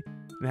 Rossetti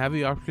and have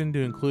the option to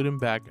include him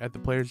back at the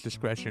player's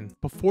discretion.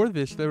 Before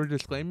this, there were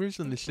disclaimers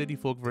in the City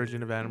Folk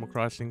version of Animal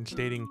Crossing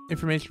stating,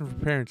 "Information for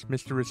parents,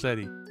 Mr.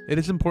 Rossetti. It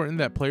is important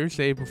that players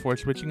save before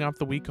switching off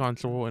the Wii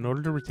console in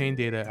order to retain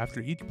data after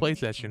each play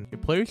session.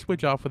 If players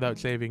switch off without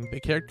saving, the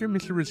character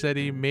Mr.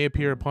 Rossetti may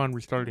appear upon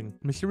restarting.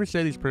 Mr.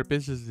 Rossetti's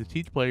purpose is to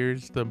teach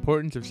players the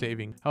importance of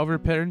saving. However,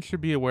 parents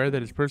should be aware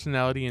that his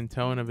personality and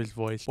tone of his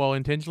voice, while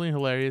intentionally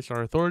hilarious,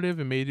 are authoritative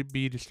and may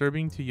be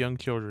disturbing to young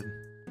children."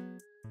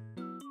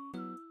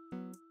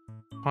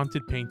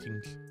 Haunted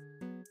paintings.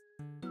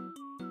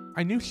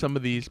 I knew some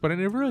of these, but I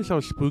never realized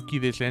how spooky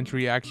this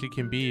entry actually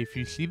can be if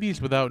you see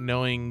these without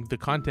knowing the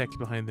context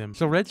behind them.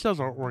 So Red sells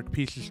artwork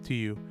pieces to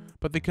you,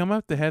 but they come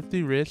at the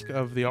hefty risk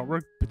of the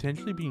artwork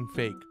potentially being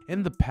fake.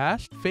 In the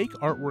past, fake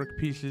artwork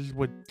pieces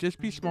would just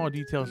be small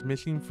details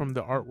missing from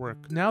the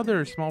artwork. Now there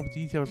are small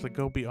details that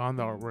go beyond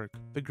the artwork.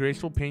 The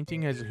graceful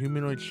painting has a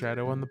humanoid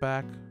shadow on the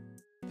back.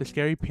 The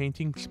scary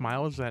painting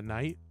smiles at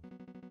night.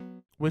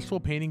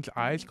 Wistful painting's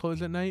eyes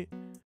close at night.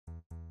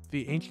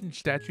 The ancient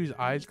statue's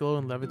eyes glow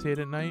and levitate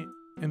at night,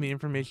 and the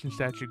information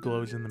statue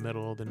glows in the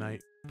middle of the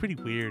night. Pretty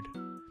weird.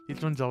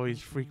 These ones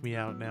always freak me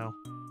out now.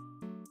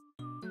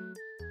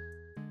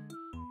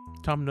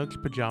 Tom Nook's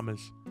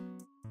pajamas.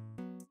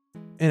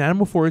 In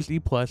Animal Forest E+,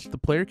 the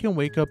player can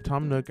wake up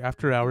Tom Nook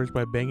after hours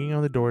by banging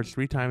on the doors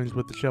 3 times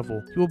with the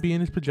shovel. He will be in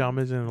his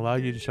pajamas and allow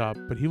you to shop,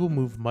 but he will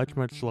move much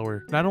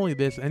slower. Not only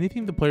this,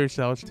 anything the player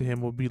sells to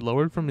him will be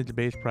lowered from its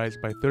base price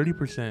by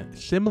 30%.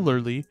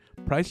 Similarly,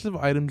 prices of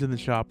items in the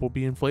shop will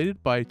be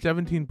inflated by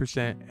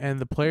 17%, and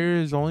the player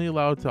is only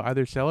allowed to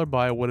either sell or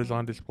buy what is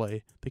on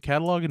display. The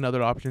catalog and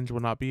other options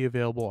will not be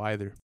available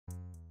either.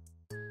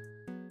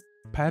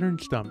 Pattern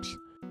stumps.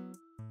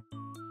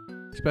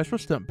 Special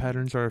stump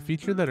patterns are a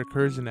feature that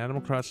occurs in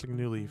Animal Crossing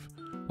New Leaf.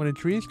 When a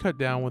tree is cut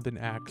down with an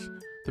axe,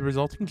 the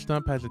resulting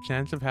stump has a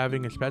chance of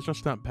having a special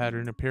stump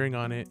pattern appearing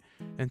on it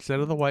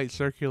instead of the white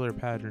circular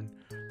pattern.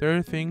 There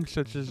are things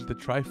such as the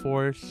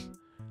Triforce,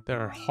 there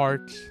are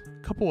hearts,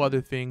 a couple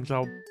other things.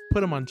 I'll put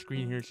them on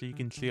screen here so you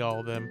can see all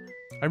of them.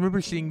 I remember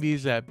seeing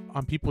these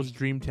on people's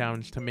dream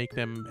towns to make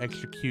them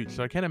extra cute,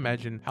 so I can't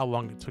imagine how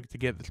long it took to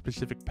get the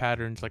specific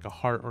patterns like a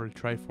heart or a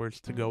Triforce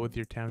to go with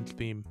your town's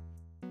theme.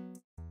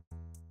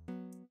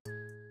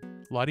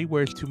 Lottie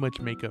wears too much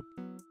makeup.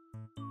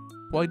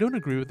 While I don't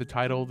agree with the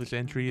title of this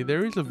entry,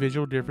 there is a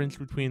visual difference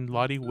between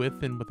Lottie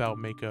with and without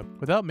makeup.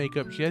 Without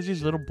makeup, she has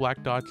these little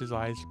black dots as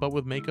eyes, but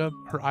with makeup,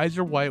 her eyes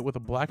are white with a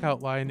black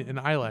outline and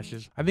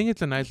eyelashes. I think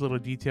it's a nice little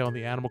detail in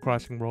the Animal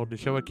Crossing world to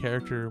show a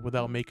character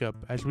without makeup,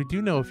 as we do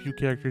know a few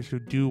characters who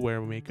do wear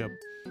makeup.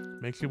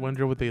 Makes you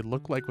wonder what they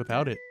look like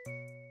without it.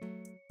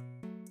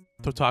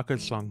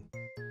 Totaka's Song.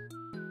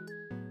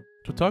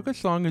 Totaka's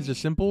Song is a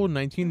simple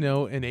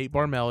 19-note and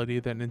 8-bar melody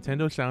that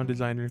Nintendo sound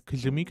designer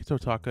Kazumi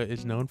Totaka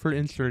is known for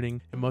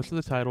inserting in most of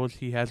the titles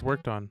he has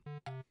worked on.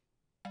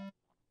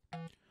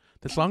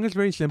 The song is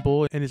very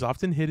simple and is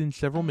often hidden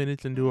several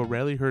minutes into a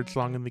rarely heard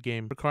song in the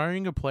game,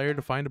 requiring a player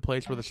to find a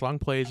place where the song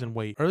plays and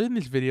wait. Earlier in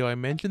this video, I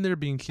mentioned there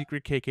being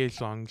secret KK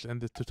songs,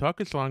 and the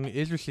Totaka song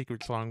is a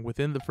secret song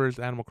within the first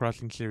Animal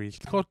Crossing series.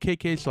 It's called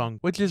KK Song,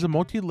 which is a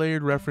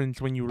multi-layered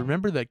reference when you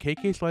remember that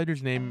KK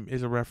Slider's name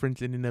is a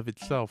reference in and of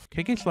itself.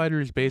 KK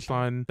Slider is based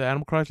on the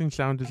Animal Crossing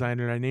sound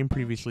designer I named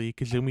previously,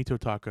 Kazumi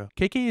Totaka.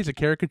 KK is a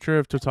caricature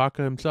of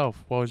Totaka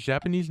himself. While his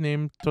Japanese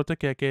name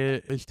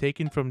Totakeke is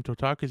taken from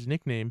Totaka's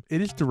nickname,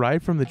 it is derived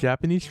derived from the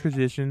Japanese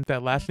tradition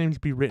that last names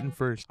be written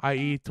first,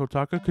 i.e.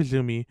 Totaka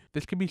Kazumi.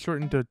 This can be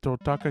shortened to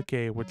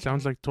Totaka-ke, which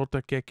sounds like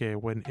Totakeke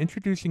when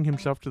introducing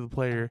himself to the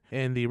player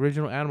in the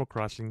original Animal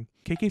Crossing.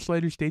 KK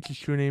Slider states his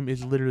true name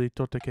is literally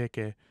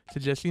Totakeke,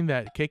 suggesting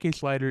that KK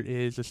Slider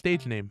is a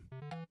stage name.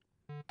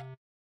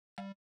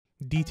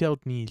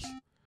 Detailed knees.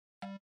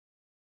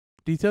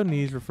 Detailed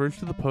knees refers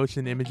to the posts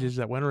and images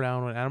that went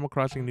around when Animal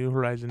Crossing New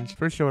Horizons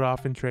first showed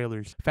off in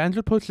trailers. Fans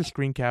would post a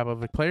screen cap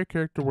of a player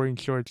character wearing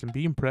shorts and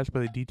be impressed by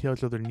the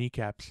details of their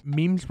kneecaps.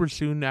 Memes were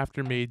soon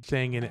after made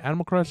saying in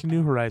Animal Crossing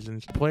New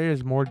Horizons, the player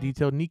has more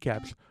detailed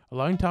kneecaps,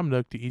 allowing Tom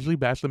Nook to easily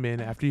bash them in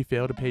after you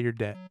fail to pay your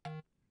debt.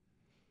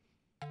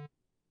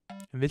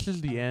 And this is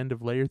the end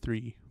of Layer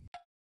 3.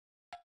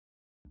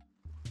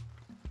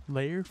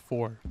 Layer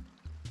 4.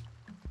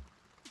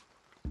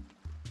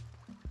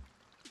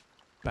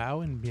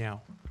 Bow and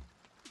Meow.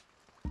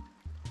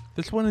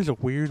 This one is a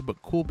weird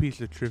but cool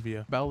piece of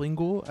trivia.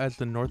 Bowlingual, as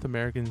the North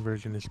American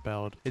version is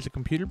spelled, is a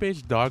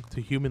computer-based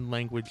dog-to-human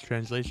language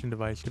translation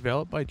device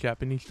developed by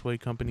Japanese toy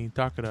company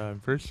Takara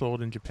and first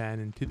sold in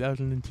Japan in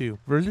 2002.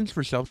 Versions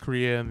for South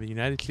Korea and the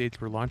United States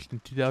were launched in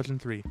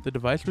 2003. The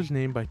device was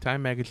named by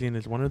Time magazine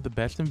as one of the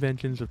best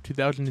inventions of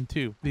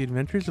 2002. The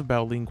inventors of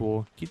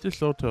Bowlingual, Kita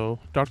Soto,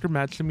 Dr.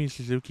 Matsumi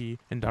Suzuki,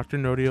 and Dr.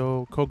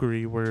 Norio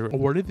Koguri were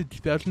awarded the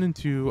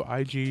 2002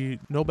 IG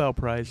Nobel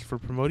Prize for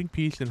promoting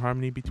peace and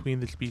harmony between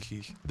the species.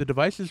 The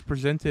device is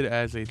presented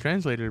as a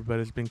translator but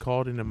has been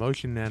called an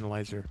emotion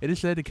analyzer. It is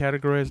said to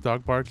categorize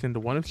dog barks into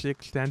one of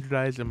 6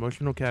 standardized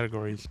emotional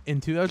categories.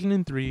 In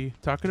 2003,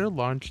 Takara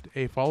launched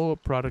a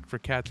follow-up product for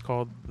cats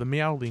called the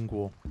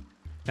Meowlingual.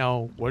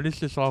 Now, where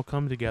does this all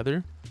come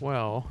together?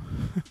 Well,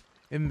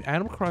 in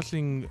Animal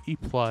Crossing E+,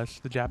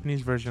 the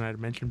Japanese version I had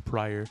mentioned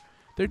prior,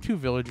 there are 2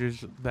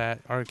 villagers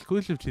that are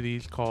exclusive to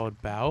these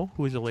called Bao,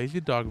 who is a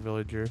lazy dog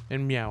villager,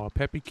 and Meow, a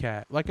peppy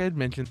cat. Like I had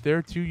mentioned, there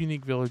are 2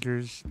 unique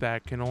villagers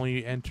that can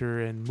only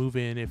enter and move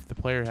in if the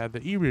player had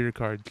the e-reader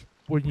cards.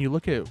 When you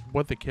look at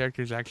what the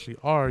characters actually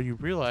are, you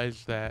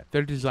realize that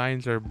their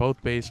designs are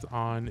both based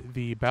on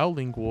the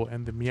Bowlingual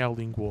and the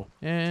Meowlingual.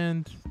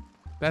 And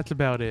that's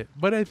about it.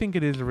 But I think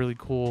it is a really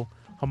cool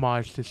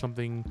homage to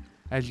something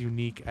as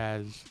unique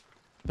as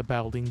the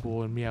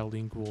Bowlingual and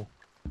Meowlingual.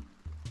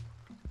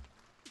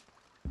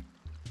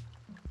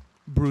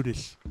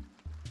 Brutus.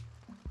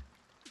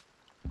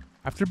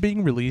 After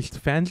being released,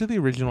 fans of the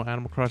original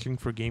Animal Crossing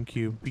for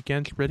GameCube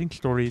began spreading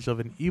stories of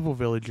an evil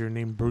villager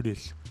named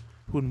Brutus,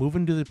 who would move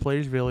into the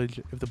player's village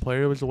if the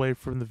player was away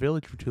from the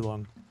village for too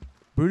long.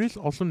 Brutus,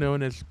 also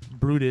known as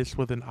Brutus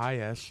with an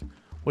IS,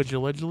 was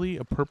allegedly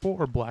a purple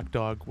or black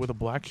dog with a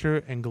black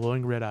shirt and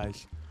glowing red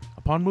eyes.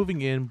 Upon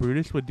moving in,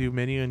 Brutus would do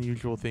many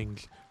unusual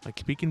things, like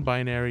speak in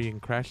binary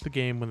and crash the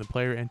game when the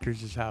player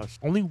enters his house.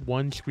 Only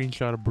one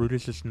screenshot of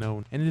Brutus is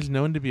known, and it is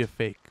known to be a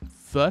fake.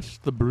 Thus,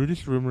 the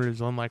Brutus rumor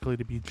is unlikely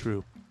to be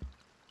true.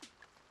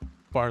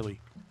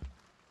 Farley.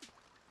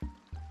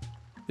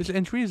 This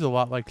entry is a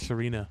lot like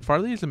Serena.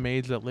 Farley is a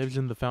mage that lives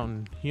in the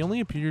fountain. He only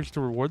appears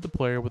to reward the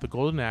player with a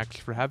golden axe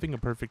for having a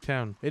perfect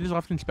town. It is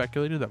often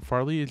speculated that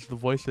Farley is the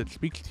voice that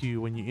speaks to you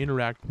when you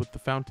interact with the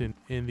fountain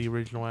in the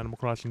original Animal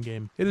Crossing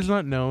game. It is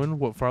not known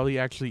what Farley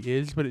actually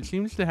is, but it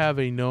seems to have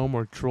a gnome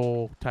or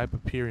troll type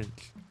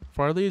appearance.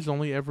 Farley has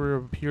only ever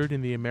appeared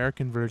in the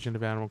American version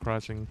of Animal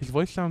Crossing. His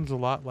voice sounds a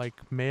lot like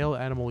male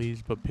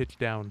Animalese but pitched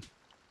down.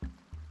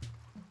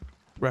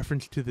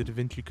 Reference to the Da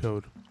Vinci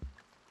Code.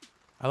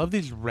 I love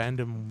these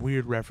random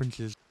weird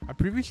references. I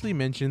previously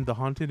mentioned the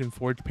haunted and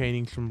forged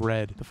paintings from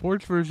Red. The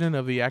forged version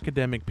of the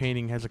academic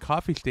painting has a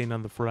coffee stain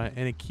on the front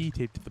and a key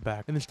taped to the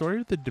back. In the story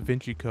of the Da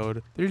Vinci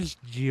Code, there's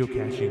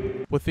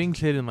geocaching, with things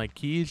hidden like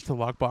keys to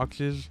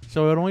lockboxes,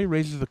 so it only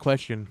raises the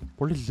question,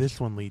 where does this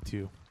one lead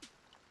to?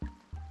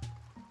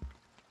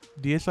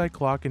 DSi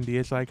clock and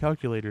DSi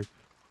calculator.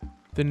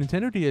 The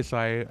Nintendo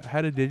DSi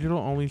had a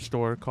digital-only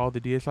store called the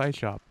DSi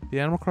Shop.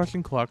 The Animal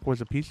Crossing clock was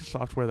a piece of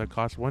software that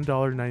cost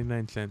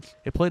 $1.99.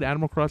 It played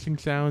Animal Crossing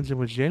sounds and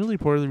was generally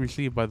poorly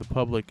received by the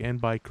public and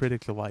by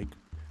critics alike.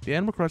 The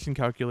Animal Crossing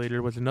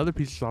calculator was another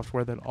piece of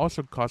software that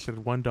also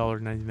costed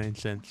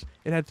 $1.99.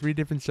 It had 3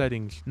 different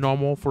settings: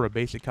 normal for a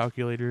basic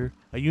calculator,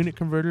 a unit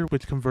converter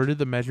which converted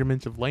the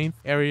measurements of length,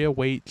 area,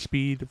 weight,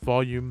 speed,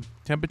 volume,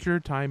 temperature,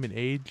 time, and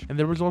age, and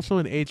there was also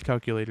an age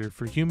calculator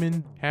for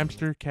human,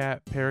 hamster,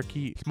 cat,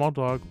 parakeet, small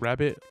dog,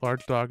 rabbit,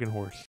 large dog, and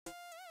horse.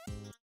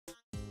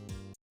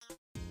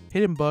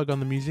 Hidden bug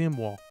on the museum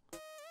wall.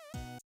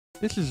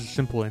 This is a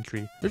simple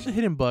entry. There's a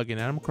hidden bug in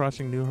Animal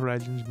Crossing New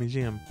Horizons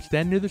Museum.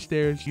 Stand near the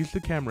stairs, use the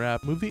camera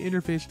app, move the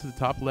interface to the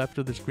top left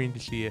of the screen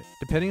to see it.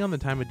 Depending on the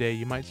time of day,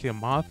 you might see a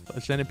moth,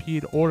 a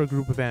centipede, or a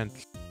group of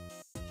ants.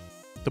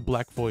 The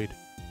Black Void.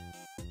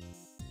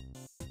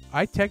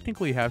 I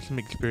technically have some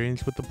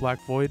experience with the Black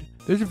Void.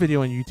 There's a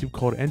video on YouTube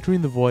called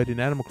Entering the Void in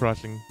Animal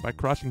Crossing by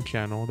Crossing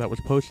Channel that was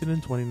posted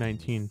in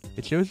 2019.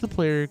 It shows the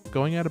player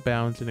going out of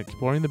bounds and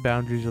exploring the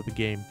boundaries of the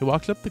game. He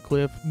walks up the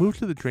cliff, moves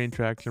to the train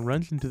tracks, and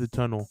runs into the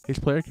tunnel. His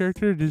player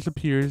character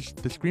disappears,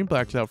 the screen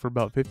blacks out for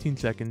about 15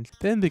 seconds,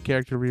 then the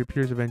character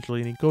reappears eventually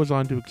and he goes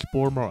on to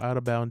explore more out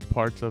of bounds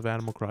parts of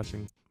Animal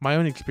Crossing. My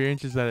own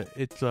experience is that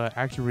it's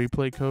action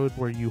replay code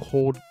where you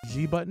hold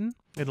Z button.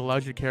 It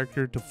allows your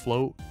character to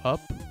float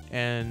up,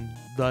 and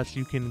thus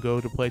you can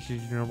go to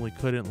places you normally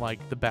couldn't,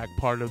 like the back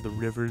part of the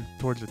river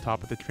towards the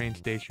top of the train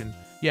station.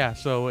 Yeah,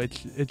 so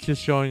it's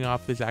just showing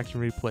off this action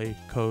replay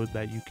code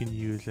that you can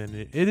use, and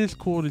it is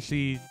cool to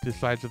see the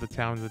sides of the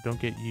towns that don't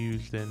get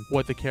used and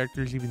what the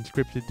character is even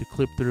scripted to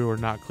clip through or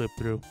not clip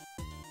through.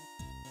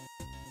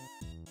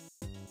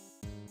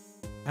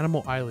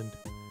 Animal Island.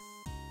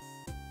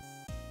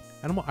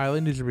 Animal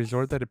Island is a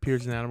resort that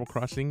appears in Animal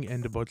Crossing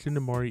and Debotsu no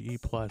Mori E+.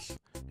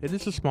 It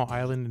is a small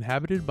island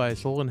inhabited by a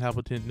sole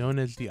inhabitant known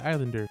as the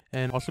Islander,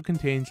 and also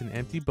contains an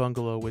empty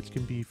bungalow which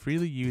can be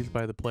freely used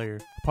by the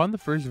player. Upon the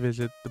first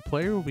visit, the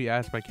player will be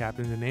asked by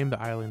Captain to name the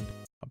island.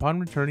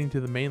 Upon returning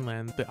to the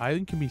mainland, the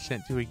island can be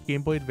sent to a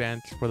Game Boy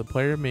Advance where the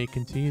player may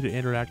continue to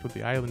interact with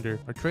the Islander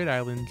or trade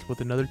islands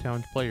with another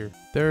town's player.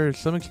 There are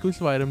some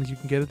exclusive items you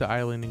can get at the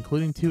island,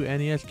 including 2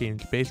 NES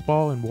games,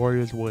 Baseball and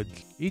Warriors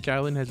Woods. Each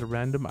island has a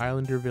random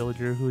Islander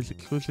villager who is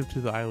exclusive to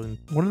the island.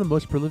 One of the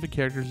most prolific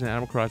characters in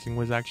Animal Crossing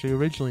was actually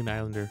originally an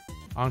Islander,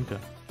 Anka.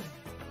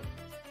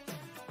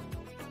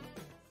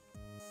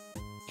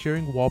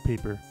 Sharing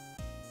wallpaper.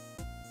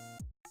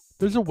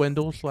 There's a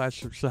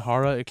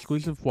Wendell/Sahara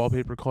exclusive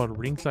wallpaper called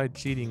Ringside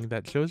Seating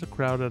that shows a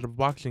crowd at a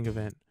boxing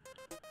event.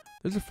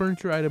 There's a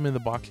furniture item in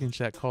the boxing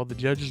set called the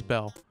Judge's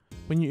Bell.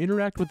 When you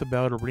interact with the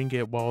bell to ring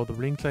it while the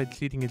ringside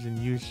seating is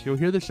in use, you'll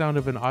hear the sound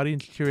of an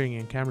audience cheering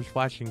and cameras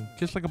flashing,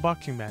 just like a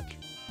boxing match.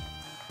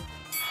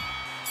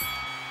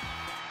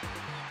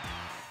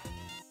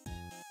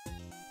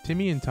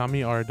 Timmy and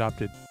Tommy are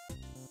adopted.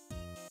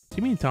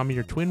 Timmy and Tommy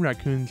are twin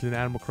raccoons in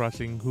Animal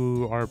Crossing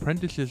who are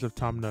apprentices of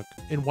Tom Nook.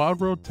 In Wild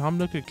World, Tom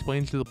Nook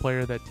explains to the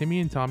player that Timmy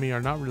and Tommy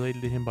are not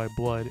related to him by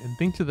blood and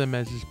thinks of them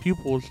as his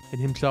pupils and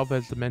himself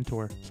as the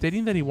mentor,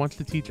 stating that he wants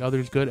to teach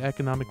others good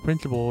economic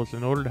principles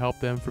in order to help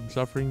them from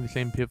suffering the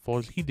same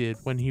pitfalls he did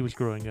when he was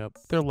growing up.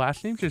 Their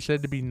last names are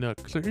said to be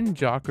Nook. Certain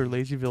jock or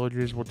lazy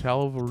villagers will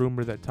tell of a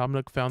rumor that Tom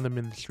Nook found them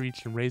in the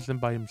streets and raised them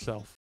by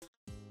himself.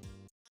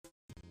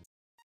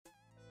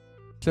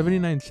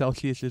 79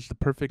 Celsius is the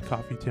perfect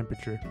coffee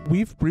temperature.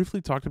 We've briefly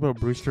talked about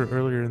Brewster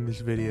earlier in this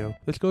video.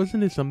 This goes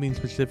into something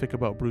specific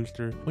about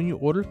Brewster. When you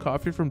order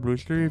coffee from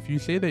Brewster, if you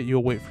say that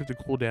you'll wait for it to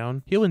cool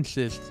down, he'll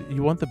insist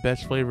you want the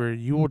best flavor.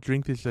 You will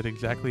drink this at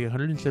exactly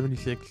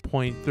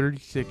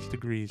 176.36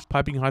 degrees.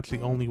 Piping hot's the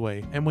only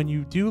way. And when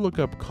you do look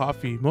up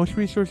coffee, most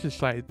resources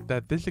cite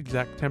that this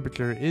exact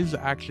temperature is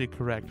actually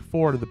correct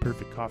for the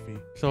perfect coffee.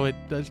 So it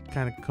does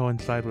kind of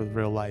coincide with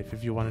real life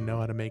if you want to know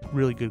how to make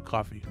really good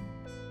coffee.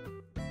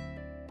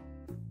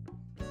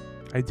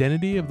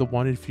 Identity of the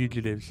Wanted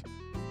Fugitives.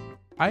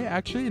 I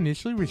actually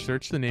initially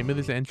researched the name of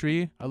this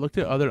entry. I looked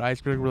at other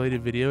Iceberg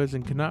related videos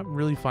and could not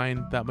really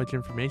find that much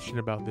information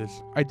about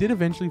this. I did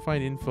eventually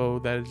find info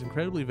that is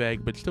incredibly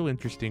vague but still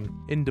interesting.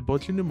 In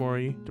Debotsu no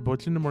Mori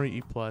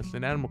E+,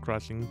 and Animal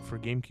Crossing for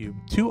GameCube,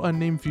 2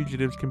 unnamed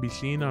fugitives can be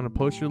seen on a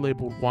poster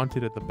labeled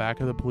Wanted at the back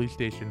of the police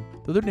station.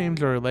 Though their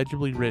names are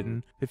illegibly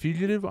written, the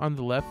fugitive on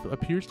the left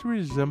appears to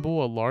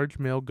resemble a large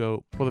male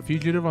goat, while the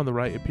fugitive on the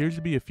right appears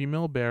to be a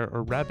female bear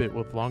or rabbit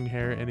with long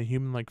hair and a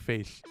human-like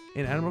face.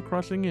 In Animal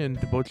Crossing and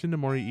Debotsu no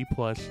Mori E+,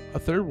 a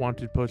third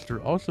wanted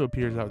poster also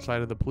appears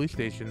outside of the police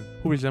station,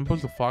 who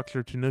resembles a fox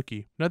or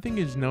tanuki. Nothing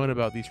is known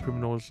about these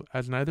criminals,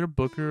 as neither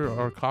Booker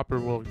or Copper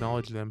will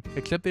acknowledge them,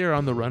 except they are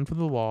on the run from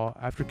the law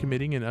after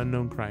committing an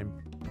unknown crime.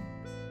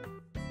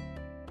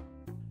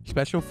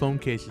 Special phone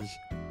cases.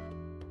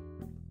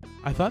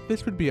 I thought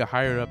this would be a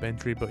higher up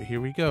entry, but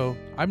here we go.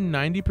 I'm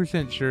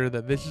 90% sure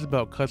that this is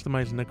about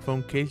customized Nook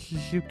phone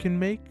cases you can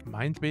make.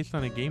 Mine's based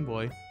on a Game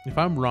Boy. If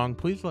I'm wrong,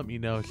 please let me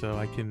know so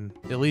I can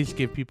at least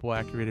give people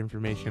accurate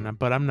information,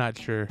 but I'm not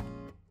sure.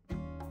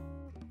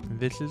 And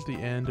this is the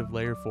end of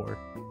Layer 4.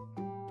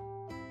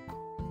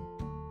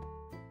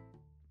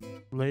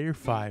 Layer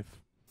 5.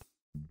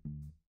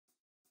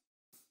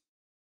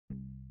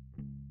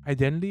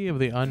 Identity of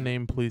the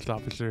unnamed police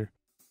officer.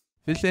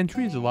 This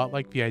entry is a lot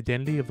like the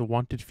identity of the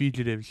wanted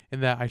fugitives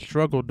in that I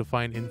struggled to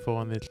find info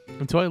on this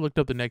until I looked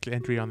up the next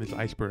entry on this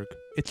iceberg.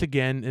 It's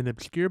again an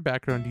obscure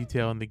background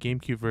detail in the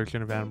GameCube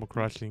version of Animal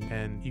Crossing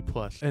and E+.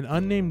 An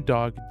unnamed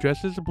dog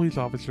dressed as a police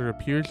officer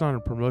appears on a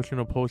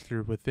promotional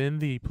poster within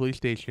the police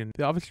station.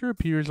 The officer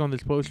appears on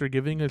this poster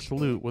giving a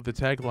salute with the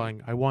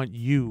tagline, "I want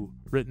you,"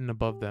 written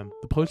above them.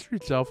 The poster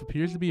itself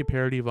appears to be a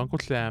parody of Uncle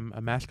Sam,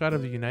 a mascot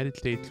of the United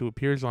States who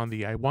appears on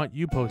the "I want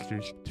you"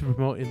 posters to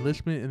promote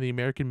enlistment in the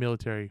American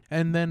military.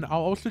 And then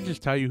I'll also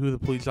just tell you who the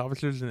police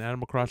officers in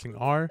Animal Crossing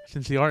are,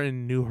 since they are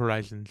in New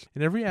Horizons.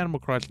 In every Animal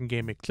Crossing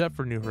game except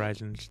for New Horizons,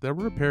 Horizons, there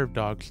were a pair of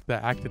dogs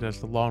that acted as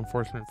the law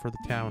enforcement for the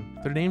town.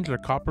 Their names are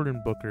Copper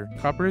and Booker.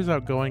 Copper is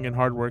outgoing and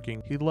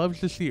hardworking. He loves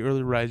to see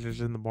early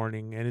risers in the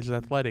morning and is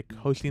athletic,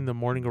 hosting the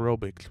morning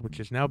aerobics, which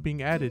is now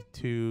being added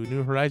to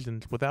New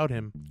Horizons without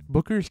him.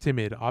 Booker is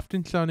timid,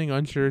 often sounding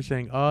unsure,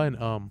 saying and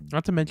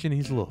Not to mention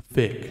he's a little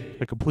thick,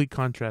 a complete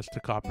contrast to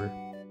Copper.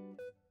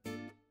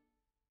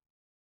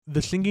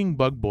 The Singing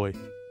Bug Boy.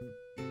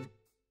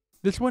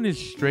 This one is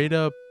straight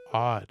up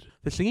odd.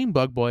 The Singing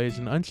Bug Boy is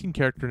an unseen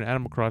character in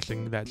Animal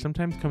Crossing that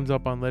sometimes comes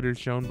up on letters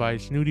shown by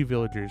snooty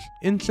villagers.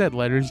 In said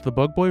letters, the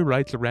Bug Boy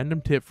writes a random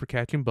tip for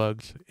catching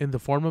bugs in the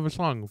form of a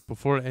song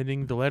before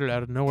ending the letter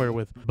out of nowhere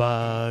with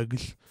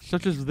bugs,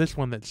 such as this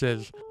one that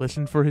says,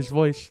 "Listen for his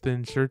voice,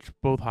 then search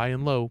both high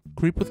and low.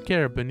 Creep with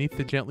care beneath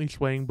the gently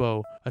swaying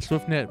bow. A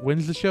swift net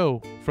wins the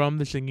show," from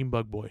the Singing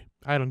Bug Boy.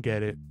 I don't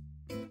get it.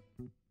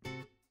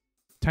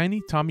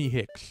 Tiny Tommy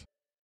Hicks.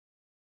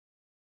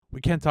 We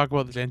can't talk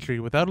about this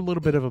entry without a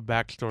little bit of a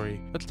backstory.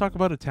 Let's talk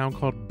about a town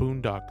called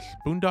Boondocks.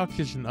 Boondocks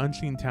is an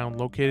unseen town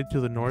located to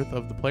the north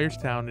of the player's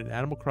town in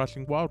Animal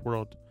Crossing Wild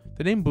World.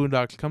 The name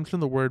Boondocks comes from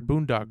the word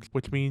boondocks,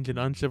 which means an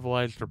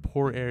uncivilized or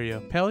poor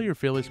area. Pally or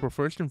Phyllis will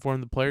first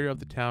inform the player of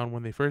the town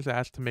when they first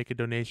ask to make a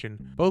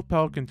donation. Both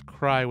pelicans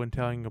cry when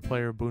telling a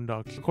player of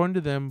Boondocks. According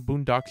to them,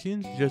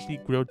 Boondocksians just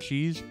eat grilled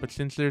cheese, but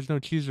since there's no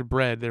cheese or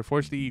bread, they're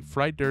forced to eat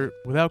fried dirt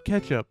without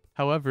ketchup.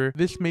 However,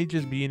 this may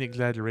just be an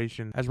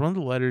exaggeration, as one of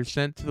the letters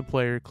sent to the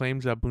player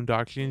claims that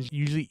Boondocksians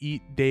usually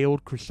eat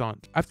day-old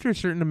croissants. After a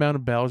certain amount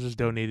of bells is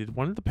donated,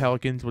 one of the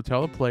pelicans will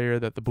tell the player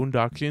that the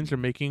Boondocksians are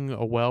making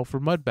a well for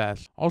mud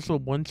baths. Also,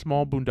 one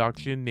small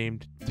Boondocksian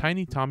named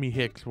Tiny Tommy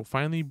Hicks will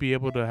finally be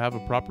able to have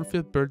a proper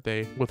 5th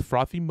birthday with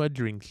frothy mud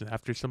drinks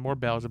after some more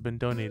bells have been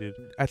donated.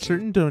 At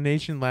certain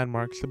donation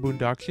landmarks, the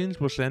Boondocksians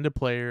will send a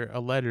player a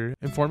letter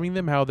informing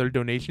them how their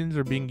donations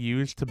are being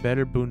used to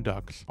better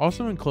Boondocks.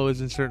 Also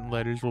enclosed in certain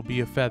letters will be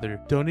a feather.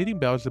 Donating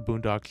bells to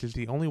Boondocks is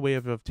the only way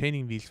of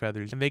obtaining these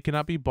feathers, and they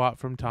cannot be bought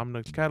from Tom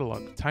Nook's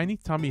catalog. Tiny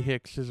Tommy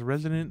Hicks is a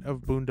resident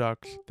of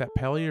Boondocks that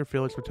Pally or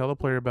Felix will tell the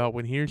player about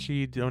when he or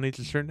she donates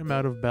a certain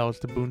amount of bells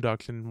to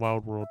Boondocks in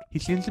Wild World. He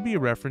seems to be a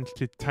reference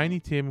to Tiny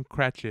Tim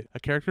Cratchit, a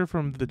character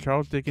from the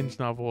Charles Dickens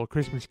novel A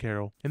Christmas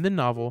Carol. In the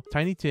novel,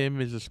 Tiny Tim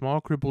is a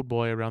small crippled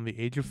boy around the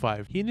age of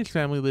 5. He and his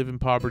family live in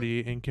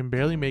poverty and can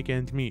barely make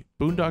ends meet.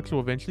 Boondocks will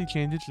eventually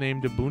change its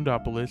name to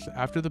Boondopolis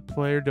after the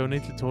player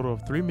donates a total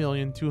of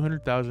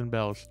 3,200,000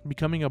 bells,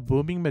 becoming a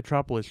booming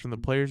metropolis from the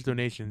player's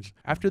donations.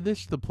 After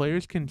this, the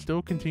players can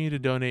still continue to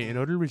donate in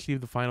order to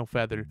receive the final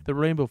feather, the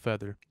rainbow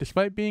feather.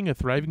 Despite being a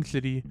thriving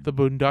city, the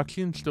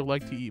Boondocksians still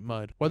like to eat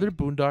mud. Whether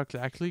Boondocks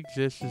actually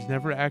exists is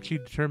never actually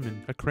determined.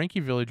 A cranky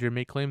villager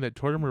may claim that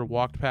Tortimer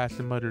walked past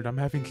and muttered, "I'm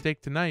having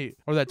steak tonight,"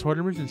 or that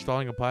Tortimer's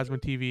installing a plasma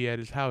TV at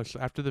his house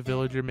after the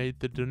villager made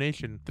the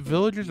donation. The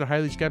villagers are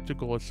highly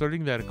skeptical,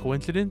 asserting that a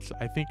coincidence?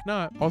 I think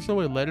not.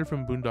 Also, a letter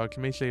from Boondocks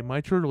may say,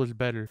 "My turtle is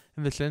better,"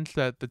 in the sense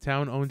that the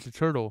town owns a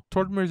turtle.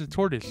 Tortimer is a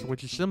tortoise,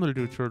 which is similar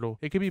to a turtle.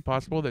 It could be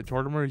possible that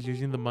Tortimer is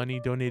using the money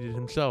donated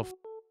himself.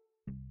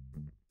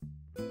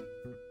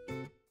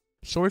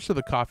 Source of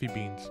the coffee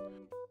beans.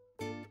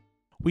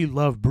 We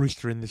love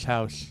Brewster in this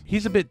house.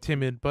 He's a bit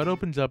timid, but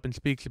opens up and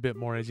speaks a bit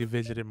more as you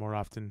visit it more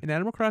often. In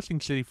Animal Crossing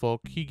City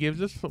Folk, he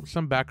gives us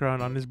some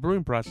background on his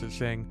brewing process,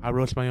 saying, "I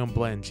roast my own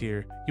blends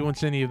here. You won't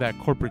see any of that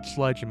corporate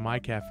sludge in my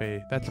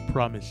cafe. That's a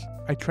promise."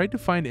 I tried to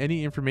find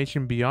any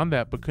information beyond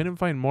that, but couldn't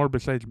find more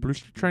besides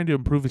Brewster trying to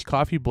improve his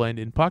coffee blend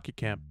in Pocket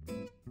Camp.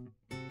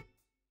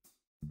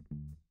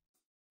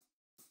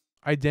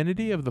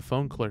 Identity of the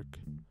phone clerk.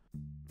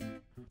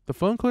 The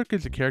phone clerk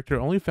is a character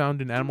only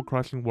found in Animal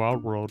Crossing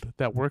Wild World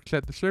that works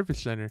at the service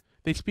center.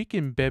 They speak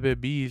in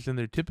Bebe-Bees and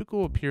their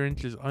typical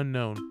appearance is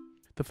unknown.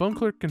 The phone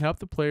clerk can help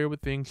the player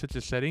with things such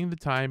as setting the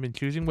time and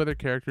choosing whether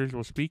characters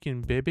will speak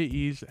in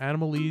Bebe-Ease,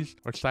 Animalese,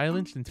 or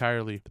silenced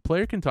entirely. The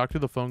player can talk to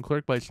the phone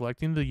clerk by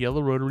selecting the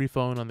yellow rotary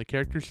phone on the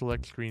character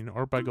select screen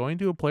or by going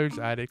to a player's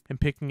attic and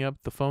picking up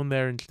the phone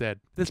there instead.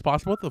 It is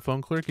possible that the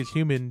phone clerk is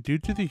human due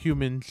to the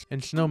humans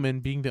and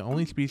snowmen being the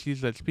only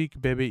species that speak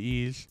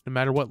Bebe-Ease, no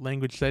matter what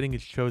language setting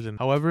is chosen.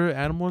 However,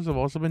 animals have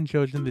also been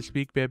chosen to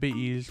speak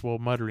Bebe-Ease while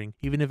muttering,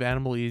 even if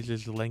Animalese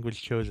is the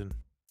language chosen.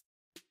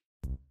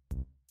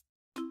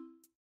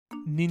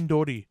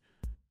 Nindori.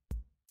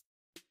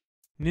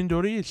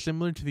 Nindori is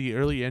similar to the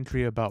early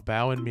entry about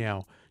Bao and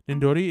Meow.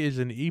 Nindori is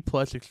an E+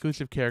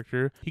 exclusive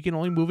character. He can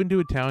only move into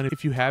a town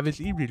if you have his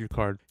e-reader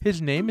card.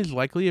 His name is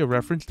likely a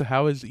reference to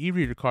how his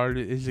e-reader card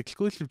is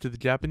exclusive to the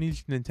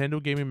Japanese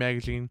Nintendo gaming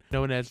magazine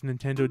known as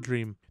Nintendo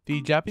Dream,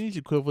 the Japanese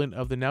equivalent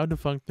of the now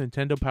defunct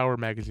Nintendo Power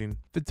magazine.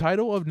 The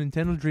title of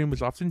Nintendo Dream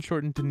was often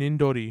shortened to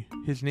Nindori.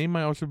 His name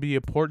might also be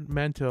a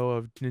portmanteau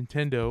of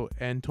Nintendo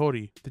and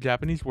Tori, the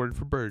Japanese word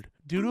for bird.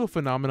 Due to a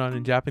phenomenon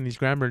in Japanese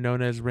grammar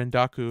known as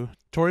rendaku,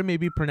 Tori may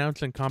be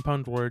pronounced in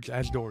compound words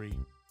as Dory.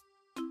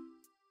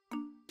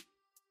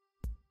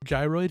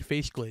 Gyroid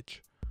face glitch.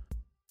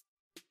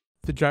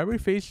 The driveway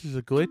face is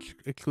a glitch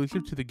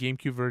exclusive to the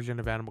GameCube version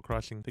of Animal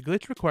Crossing. The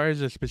glitch requires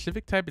a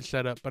specific type of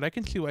setup, but I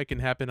can see why it can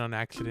happen on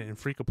accident and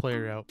freak a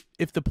player out.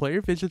 If the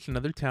player visits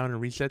another town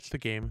and resets the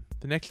game,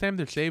 the next time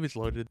their save is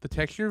loaded, the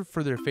texture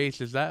for their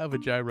face is that of a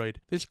gyroid.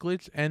 This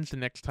glitch ends the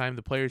next time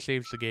the player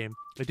saves the game.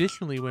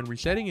 Additionally, when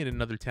resetting in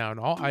another town,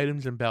 all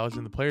items and bells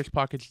in the player's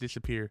pockets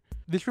disappear.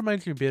 This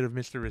reminds me a bit of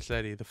Mr.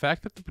 Resetti. The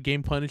fact that the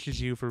game punishes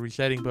you for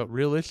resetting, but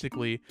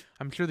realistically,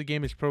 I'm sure the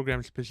game is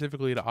programmed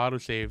specifically to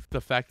autosave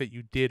the fact that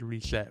you did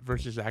reset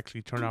versus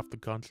actually turn off the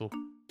console.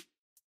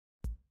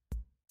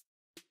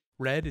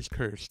 Red is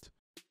cursed.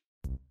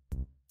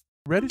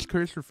 Red is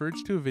Cursed refers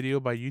to a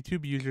video by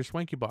YouTube user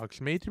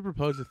SwankyBox made to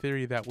propose a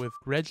theory that with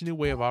Red's new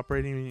way of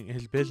operating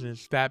his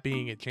business, that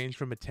being it changed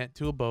from a tent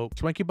to a boat,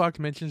 SwankyBox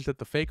mentions that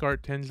the fake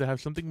art tends to have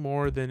something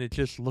more than it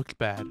just looks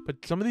bad.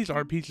 But some of these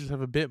art pieces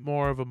have a bit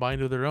more of a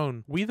mind of their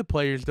own. We the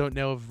players don't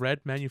know if Red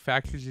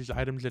manufactures these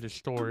items at a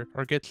store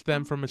or gets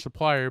them from a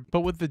supplier,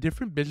 but with the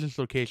different business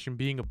location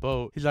being a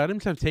boat, his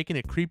items have taken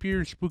a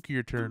creepier,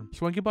 spookier turn.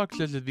 SwankyBox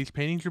says that these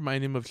paintings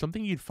remind him of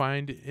something you'd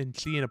find and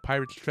see in a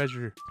pirate's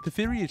treasure. The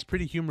theory is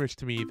pretty humorous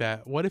to me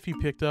that what if he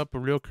picked up a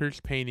real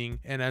cursed painting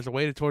and as a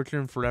way to torture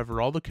him forever,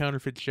 all the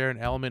counterfeits share an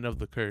element of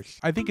the curse.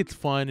 I think it's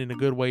fun and a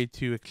good way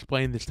to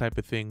explain this type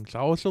of things.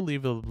 I'll also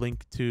leave a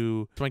link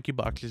to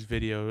SwankyBox's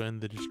video in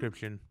the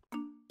description.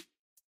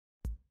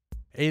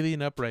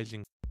 Alien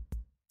Uprising.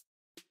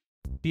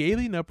 The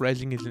Alien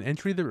Uprising is an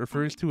entry that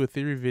refers to a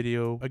theory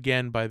video,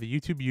 again by the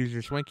YouTube user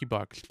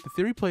SwankyBox. The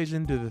theory plays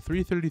into the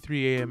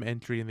 3:33 AM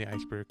entry in the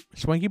Iceberg.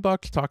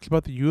 SwankyBox talks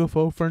about the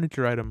UFO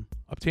furniture item,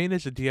 obtained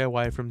as a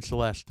DIY from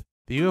Celeste.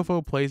 The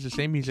UFO plays the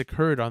same music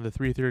heard on the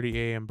 3:30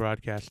 AM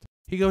broadcast.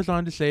 He goes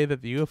on to say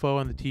that the UFO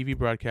on the TV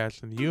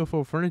broadcast and the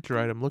UFO furniture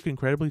item look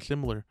incredibly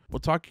similar. While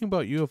talking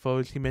about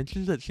UFOs, he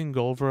mentions that seeing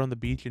Gulliver on the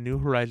beach in New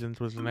Horizons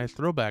was a nice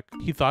throwback.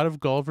 He thought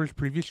of Gulliver's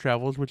previous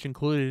travels, which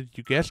included,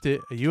 you guessed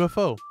it, a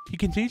UFO. He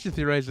continues to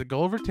theorize that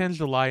Gulliver tends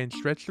to lie and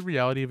stretch the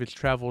reality of his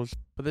travels,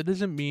 but that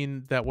doesn't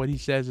mean that what he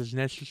says is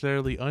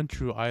necessarily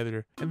untrue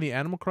either. In the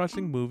Animal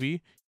Crossing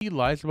movie, he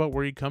lies about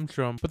where he comes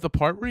from, but the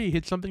part where he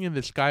hit something in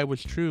the sky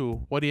was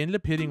true. What he ended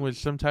up hitting was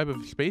some type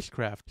of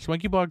spacecraft.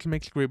 SwankyBox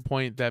makes a great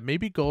point that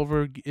maybe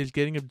Gulliver is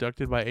getting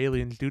abducted by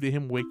aliens due to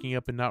him waking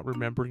up and not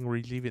remembering where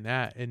he's even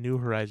at in New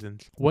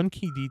Horizons. One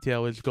key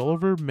detail is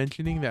Gulliver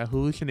mentioning that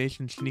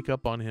hallucinations sneak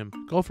up on him.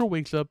 Gulliver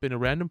wakes up in a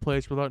random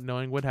place without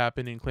knowing what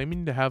happened and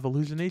claiming to have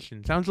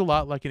hallucinations. Sounds a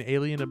lot like an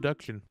alien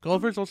abduction.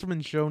 Gulliver's also been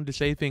shown to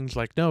say things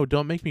like, "No,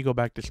 don't make me go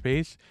back to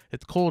space.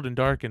 It's cold and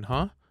dark and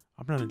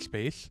I'm not in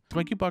space."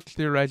 SwankyBox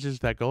theorizes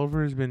that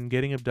Gulliver has been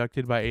getting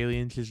abducted by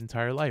aliens his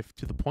entire life,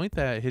 to the point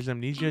that his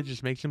amnesia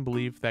just makes him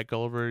believe that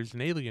Gulliver is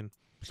an alien.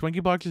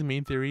 SwankyBox's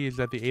main theory is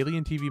that the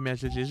alien TV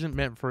message isn't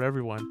meant for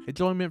everyone. It's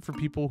only meant for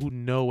people who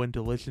know when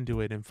to listen to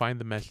it and find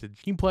the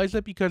message. He implies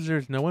that because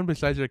there's no one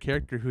besides our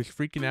character who's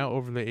freaking out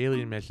over the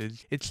alien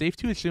message, it's safe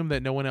to assume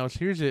that no one else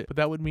hears it, but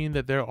that would mean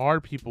that there are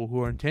people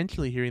who are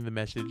intentionally hearing the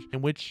message,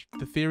 in which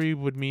the theory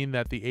would mean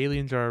that the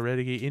aliens are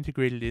already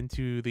integrated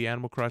into the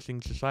Animal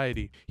Crossing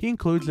society. He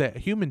includes that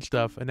human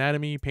stuff,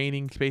 anatomy,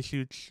 painting,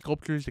 spacesuits,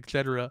 sculptures,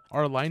 etc.,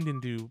 are aligned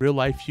into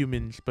real-life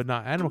humans, but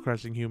not Animal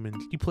Crossing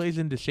humans. He plays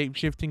into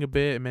shape-shifting a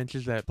bit and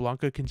mentions that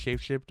Blanca can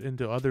shapeshift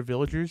into other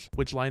villagers,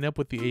 which line up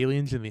with the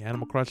aliens in the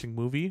Animal Crossing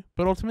movie,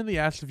 but ultimately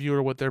asks the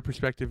viewer what their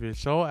perspective is.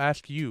 So I'll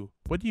ask you,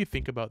 what do you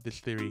think about this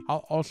theory?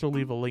 I'll also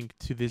leave a link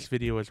to this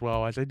video as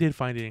well, as I did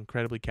find it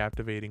incredibly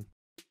captivating.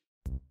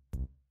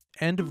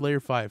 End of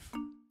Layer 5.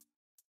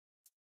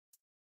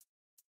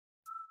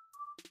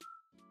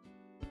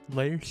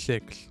 Layer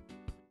 6.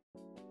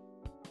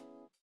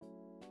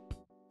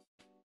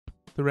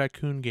 The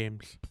Raccoon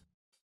Games.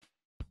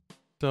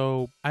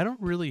 So I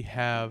don't really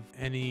have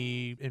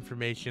any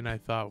information I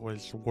thought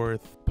was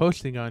worth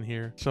posting on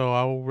here. So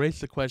I will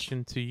raise the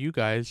question to you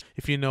guys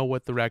if you know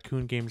what the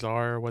Raccoon Games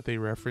are, what they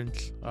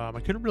reference. I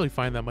couldn't really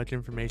find that much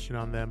information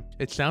on them.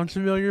 It sounds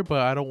familiar,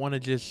 but I don't want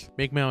to just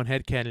make my own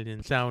headcanon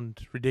and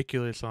sound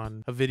ridiculous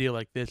on a video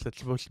like this that's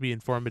supposed to be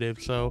informative.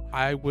 So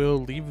I will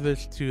leave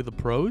this to the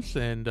pros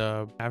and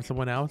have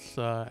someone else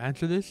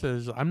answer this,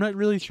 as I'm not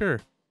really sure.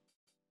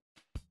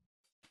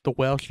 The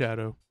Whale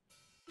Shadow.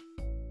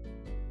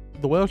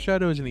 The Whale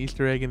Shadow is an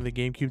Easter egg in the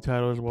GameCube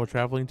titles while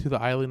traveling to the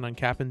island on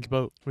Captain's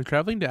boat. When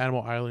traveling to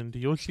Animal Island,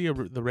 you'll see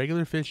the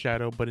regular fish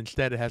shadow, but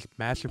instead it has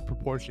massive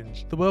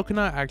proportions. The whale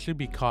cannot actually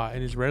be caught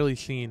and is rarely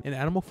seen. In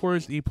Animal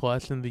Forest E+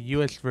 and the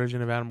US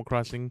version of Animal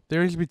Crossing,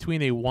 there is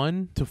between a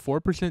 1 to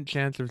 4%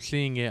 chance of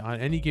seeing it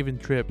on any given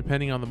trip,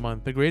 depending on the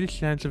month. The greatest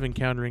chance of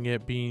encountering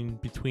it being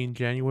between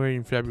January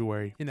and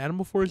February. In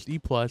Animal Forest E+,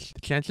 the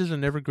chances are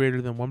never greater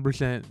than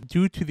 1%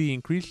 due to the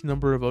increased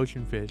number of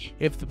ocean fish.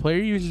 If the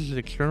player uses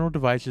external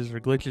devices or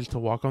glitches to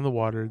walk on the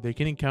water, they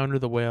can encounter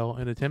the whale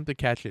and attempt to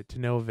catch it to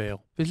no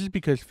avail. This is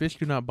because fish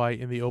do not bite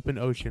in the open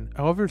ocean.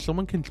 However, if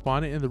someone can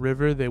spawn it in the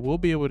river, they will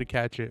be able to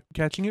catch it.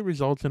 Catching it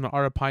results in an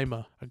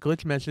arapaima, a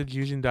glitch message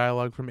using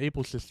dialogue from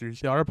Apple Sisters.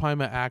 The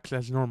arapaima acts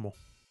as normal.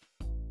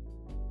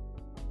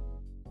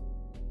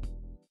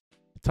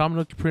 Tom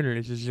Nook's printer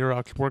is a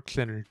Xerox Work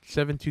Center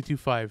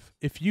 7225.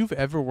 If you've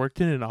ever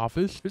worked in an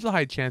office, there's a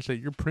high chance that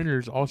your printer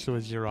is also a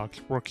Xerox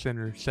Work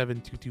Center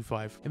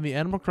 7225. In the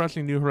Animal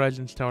Crossing New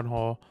Horizons Town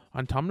Hall,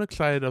 on Tom Nook's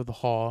side of the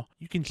hall,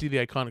 you can see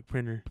the iconic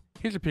printer.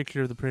 Here's a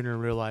picture of the printer in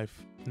real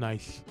life.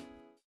 Nice.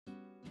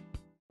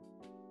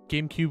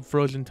 GameCube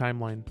Frozen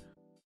Timeline.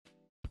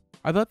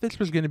 I thought this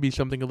was going to be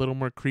something a little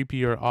more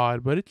creepy or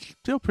odd, but it's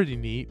still pretty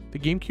neat. The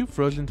GameCube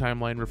Frozen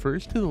Timeline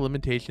refers to the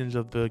limitations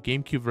of the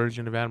GameCube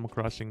version of Animal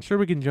Crossing. Sure,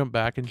 we can jump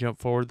back and jump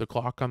forward the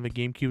clock on the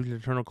GameCube's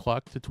internal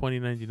clock to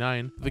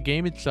 2099. The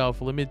game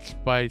itself limits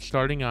by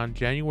starting on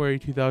January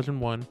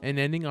 2001 and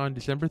ending on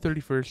December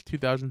 31st,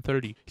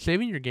 2030.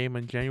 Saving your game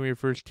on January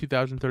 1st,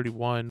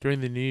 2031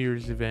 during the New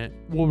Year's event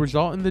will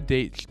result in the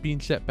dates being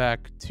set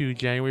back to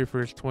January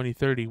 1st,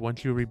 2030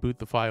 once you reboot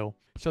the file.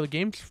 So the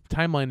game's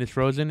timeline is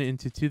frozen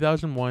into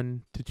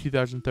 2001 to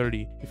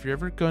 2030. If you're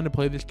ever going to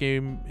play this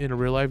game in a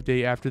real life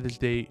day after this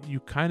date, you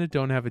kind of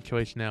don't have a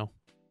choice now.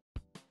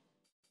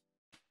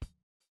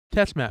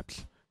 Test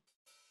maps.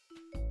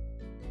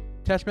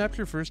 Test maps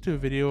refers to a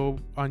video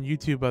on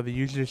YouTube by the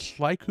user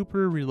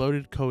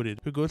SlyCooperReloadCoded,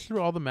 who goes through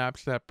all the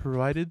maps that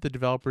provided the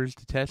developers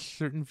to test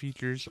certain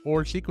features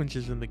or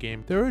sequences in the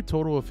game. There are a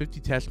total of 50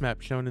 test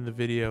maps shown in the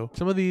video.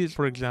 Some of these,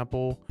 for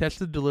example, test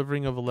the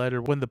delivering of a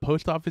letter when the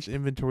post office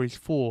inventory is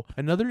full.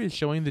 Another is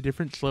showing the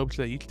different slopes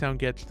that each town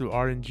gets through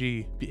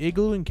RNG. The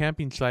igloo and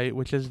camping site,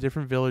 which has a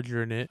different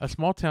villager in it. A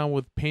small town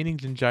with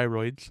paintings and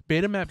gyroids.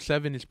 Beta map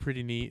 7 is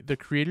pretty neat. The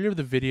creator of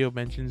the video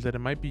mentions that it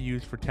might be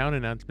used for town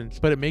announcements,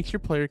 but it makes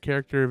your player character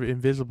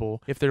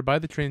invisible if they're by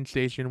the train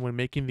station when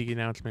making the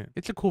announcement.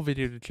 It's a cool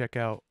video to check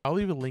out. I'll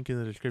leave a link in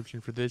the description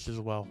for this as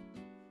well.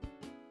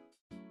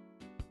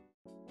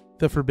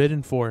 The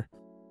Forbidden Four.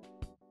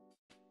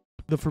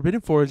 The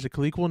Forbidden Four is a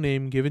colloquial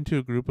name given to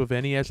a group of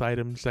NES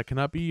items that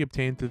cannot be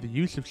obtained through the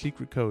use of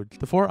secret codes.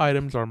 The four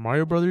items are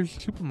Mario Brothers,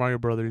 Super Mario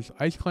Brothers,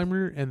 Ice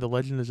Climber, and The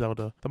Legend of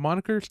Zelda. The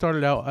moniker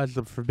started out as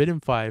the Forbidden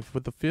Five,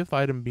 with the fifth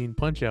item being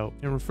Punch-Out,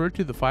 and referred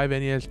to the 5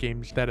 NES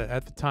games that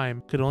at the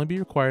time could only be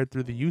acquired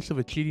through the use of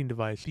a cheating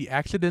device. The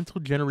accidental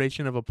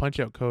generation of a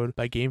Punch-Out code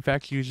by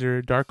GameFAQs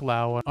user Dark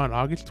Lau on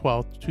August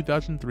 12,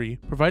 2003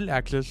 provided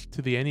access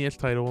to the NES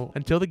title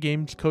until the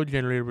game's code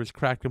generator was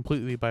cracked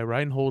completely by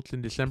Ryan Holtz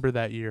in December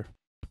that year.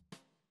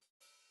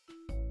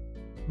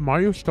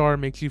 Mario Star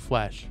makes you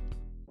flash.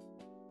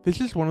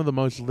 This is one of the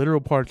most literal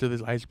parts of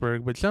this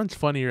iceberg, but sounds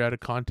funnier out of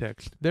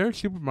context. There are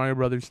Super Mario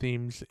Brothers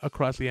themes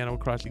across the Animal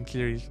Crossing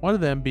series, one of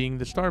them being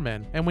the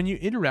Starman. And when you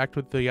interact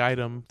with the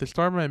item, the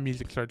Starman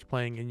music starts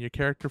playing and your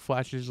character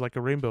flashes like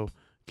a rainbow,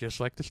 just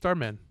like the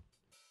Starman.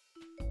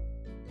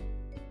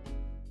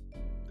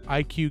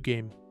 IQ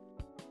Game.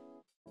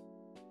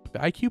 The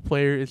IQ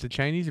Player is a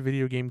Chinese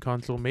video game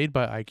console made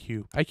by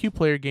IQ. IQ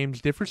Player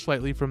games differ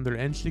slightly from their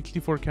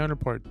N64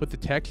 counterpart, with the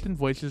text and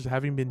voices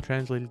having been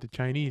translated to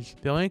Chinese.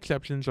 The only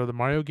exceptions are the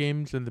Mario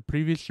games and the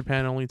previous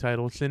Japan-only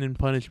title Sin and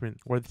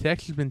Punishment, where the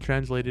text has been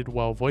translated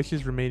while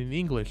voices remain in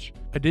English.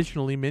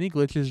 Additionally, many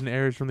glitches and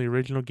errors from the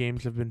original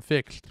games have been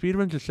fixed.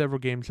 Speedruns of several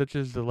games such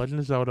as The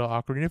Legend of Zelda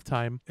Ocarina of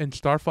Time and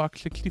Star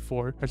Fox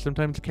 64 are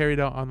sometimes carried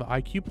out on the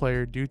IQ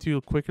Player due to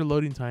quicker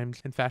loading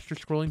times and faster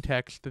scrolling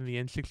text than the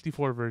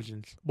N64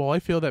 versions. While I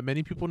feel that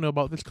many people know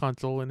about this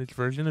console and its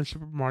version of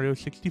Super Mario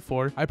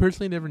 64, I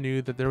personally never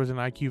knew that there was an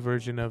IQ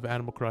version of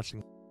Animal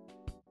Crossing.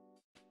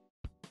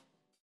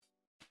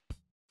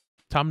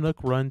 Tom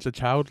Nook runs a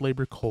child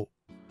labor cult.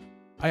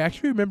 I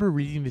actually remember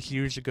reading this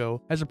years ago.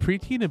 As a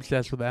preteen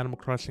obsessed with Animal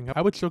Crossing,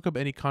 I would soak up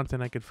any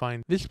content I could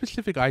find. This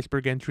specific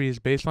Iceberg entry is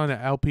based on an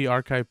LP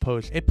archive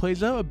post. It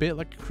plays out a bit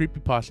like a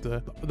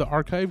creepypasta. The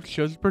archive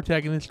shows the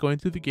protagonist going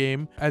through the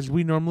game as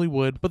we normally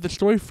would, but the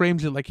story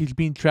frames it like he's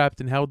being trapped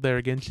and held there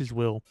against his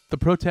will. The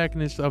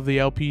protagonist of the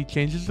LP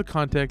changes the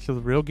context of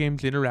the real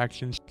game's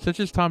interactions, such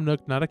as Tom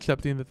Nook not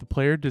accepting that the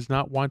player does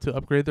not want to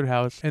upgrade their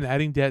house and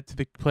adding debt to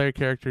the player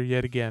character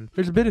yet again.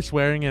 There's a bit of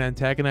swearing and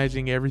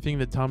antagonizing everything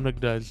that Tom Nook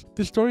does.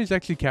 This story is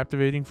actually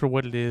captivating for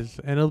what it is,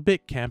 and a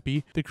bit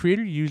campy. The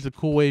creator used a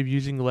cool way of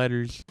using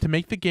letters to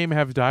make the game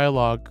have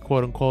dialogue,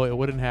 quote unquote, it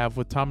wouldn't have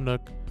with Tom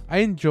Nook. I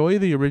enjoy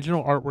the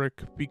original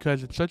artwork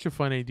because it's such a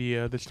fun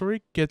idea. The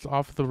story gets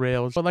off the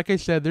rails, but like I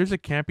said, there's a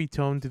campy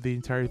tone to the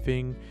entire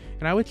thing,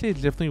 and I would say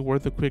it's definitely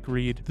worth a quick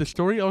read. The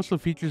story also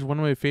features one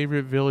of my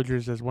favorite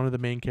villagers as one of the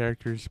main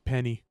characters,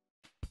 Penny.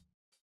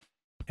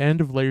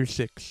 End of Layer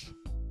 6.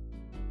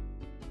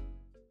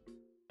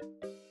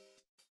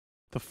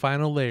 The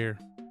final layer.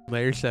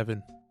 Layer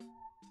 7.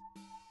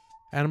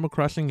 Animal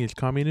Crossing is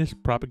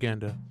communist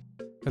propaganda.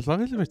 As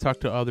long as I've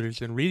talked to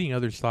others and reading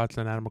others' thoughts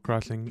on Animal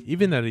Crossing,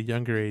 even at a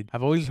younger age,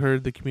 I've always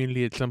heard the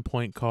community at some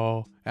point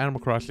call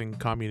Animal Crossing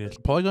communist.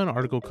 The Polygon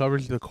article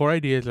covers the core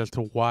ideas as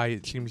to why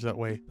it seems that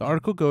way. The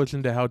article goes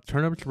into how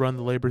turnips run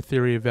the labor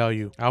theory of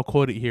value. I'll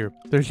quote it here.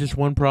 There's just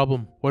one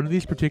problem. What are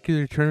these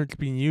particular turnips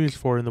being used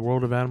for in the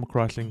world of Animal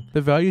Crossing?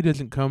 The value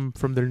doesn't come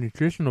from their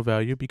nutritional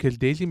value because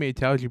Daisy May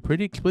tells you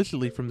pretty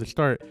explicitly from the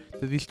start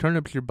that these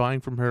turnips you're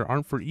buying from her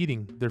aren't for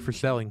eating, they're for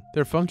selling.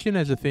 Their function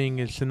as a thing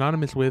is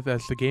synonymous with,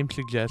 as the game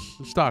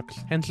suggests, stocks,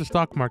 hence the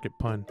stock market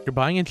pun. You're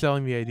buying and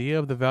selling the idea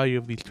of the value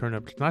of these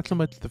turnips, not so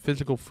much the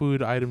physical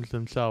food items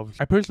themselves.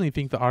 I personally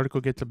think the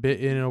article gets a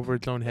bit in over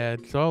its own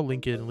head, so I'll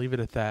link it and leave it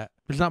at that.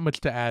 There's not much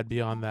to add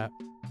beyond that.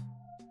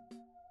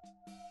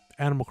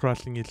 Animal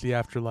Crossing is the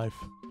afterlife.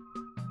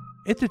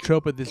 It's a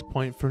trope at this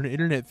point for an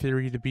internet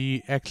theory to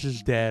be X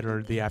is dead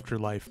or the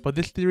afterlife, but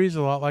this theory is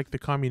a lot like the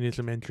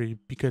communism entry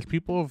because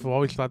people have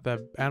always thought that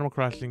Animal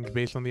Crossing is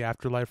based on the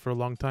afterlife for a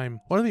long time.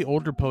 One of the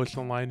older posts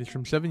online is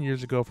from 7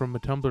 years ago from a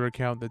Tumblr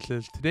account that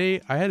says, "Today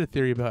I had a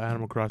theory about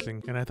Animal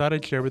Crossing and I thought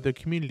I'd share with the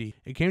community.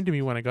 It came to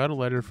me when I got a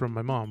letter from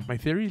my mom. My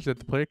theory is that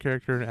the player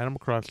character in Animal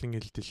Crossing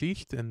is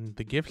deceased and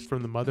the gifts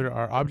from the mother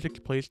are objects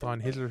placed on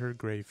his or her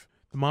grave.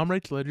 The mom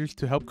writes letters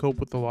to help cope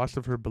with the loss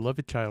of her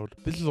beloved child.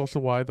 This is also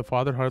why the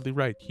father hardly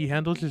writes. He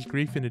handles his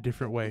grief in a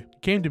different way.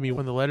 It came to me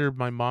when the letter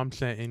my mom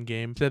sent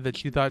in-game said that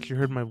she thought she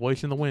heard my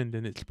voice in the wind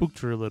and it spooked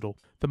her a little.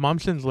 The mom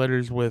sends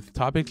letters with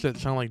topics that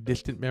sound like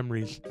distant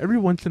memories. Every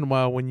once in a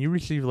while when you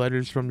receive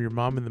letters from your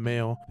mom in the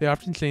mail, they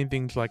often say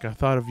things like, 'I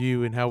thought of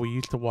you and how we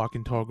used to walk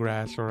in tall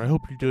grass,' or 'I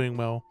hope you're doing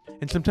well.'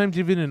 And sometimes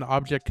even an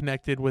object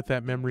connected with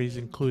that memory is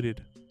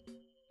included."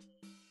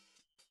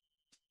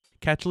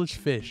 Catchless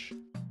Fish.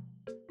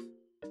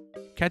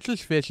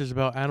 Catchless Fish is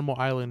about Animal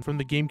Island from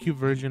the GameCube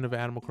version of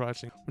Animal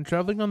Crossing. When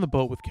traveling on the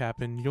boat with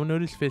Cap'n, you'll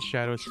notice fish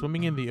shadows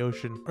swimming in the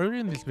ocean. Earlier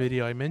in this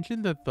video, I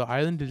mentioned that the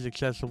island is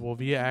accessible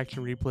via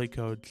action replay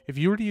codes. If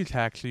you were to use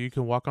hacks so you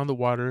can walk on the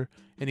water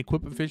and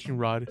equip a fishing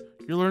rod,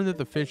 you'll learn that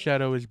the fish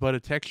shadow is but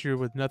a texture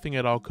with nothing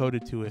at all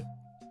coded to it.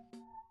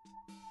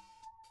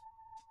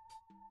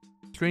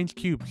 Strange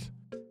Cubes.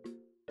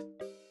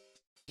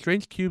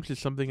 Strange cubes is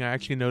something I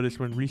actually noticed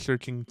when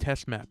researching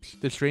test maps.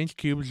 The strange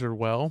cubes are,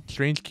 well,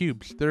 strange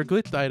cubes. They're a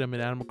glitched item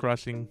in Animal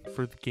Crossing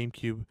for the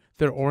GameCube.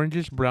 They're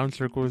orangish brown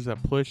circles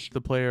that push the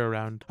player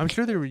around. I'm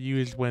sure they were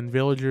used when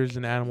villagers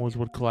and animals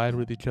would collide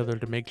with each other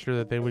to make sure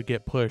that they would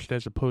get pushed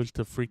as opposed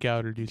to freak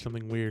out or do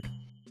something weird.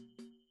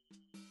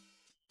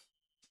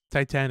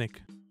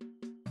 Titanic.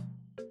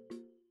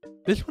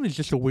 This one is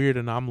just a weird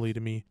anomaly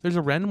to me. There's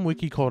a random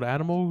wiki called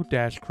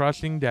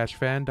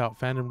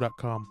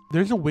animal-crossing-fan.fandom.com.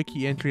 There's a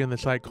wiki entry on the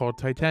site called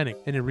Titanic,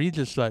 and it reads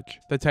as such.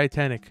 The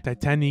Titanic,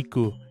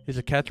 Titaniku, is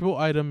a catchable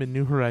item in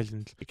New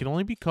Horizons. It can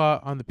only be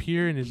caught on the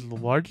pier and is the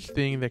largest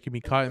thing that can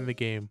be caught in the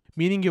game,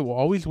 meaning it will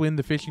always win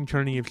the fishing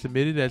tourney if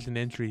submitted as an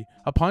entry.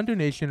 Upon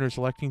donation or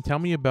selecting Tell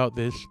Me About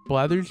This,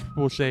 Blathers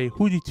will say,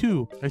 "Hootie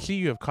too, I see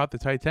you have caught the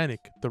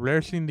Titanic, the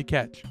rarest thing to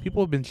catch.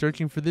 People have been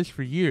searching for this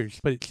for years,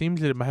 but it seems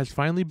that it has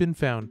finally been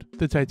found."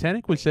 The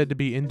Titanic was said to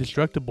be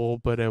indestructible,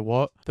 but at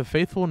what? The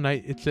faithful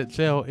night it set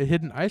sail, it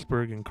hit an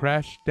iceberg and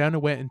crashed, down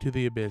it went into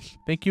the abyss.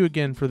 Thank you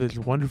again for this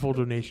wonderful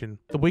donation.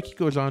 The wiki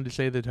goes on to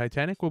say the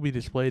Titanic will be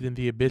displayed in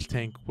the abyss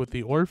tank with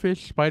the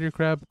oarfish, spider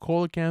crab,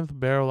 coelacanth,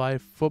 barrel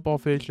life, football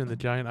fish, and the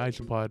giant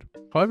isopod.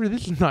 However,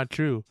 this is not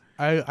true.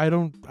 I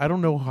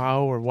don't know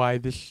how or why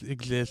this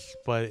exists,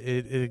 but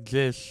it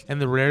exists, and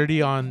the rarity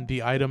on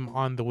the item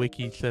on the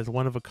wiki says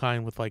one of a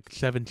kind with like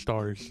 7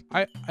 stars.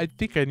 I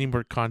think I need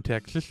more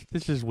context.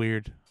 This is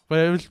weird, but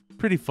it was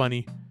pretty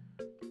funny.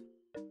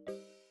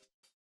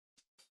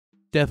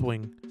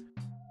 Deathwing.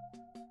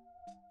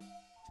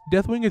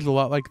 Deathwing is a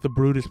lot like the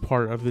Brutus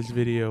part of this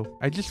video.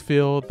 I just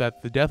feel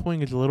that the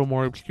Deathwing is a little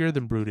more obscure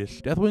than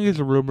Brutus. Deathwing is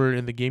a rumor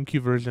in the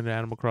GameCube version of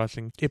Animal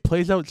Crossing. It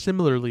plays out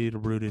similarly to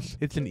Brutus.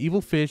 It's an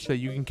evil fish that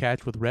you can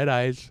catch with red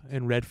eyes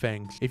and red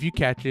fangs. If you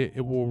catch it,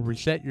 it will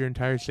reset your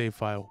entire save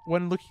file.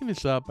 When looking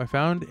this up, I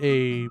found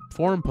a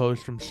forum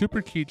post from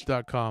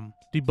supercheats.com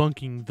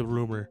debunking the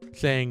rumor,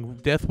 saying,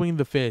 "Deathwing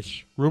the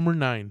fish. Rumor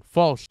 9.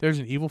 False. There's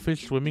an evil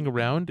fish swimming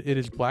around. It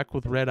is black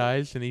with red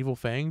eyes and evil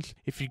fangs.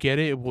 If you get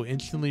it, it will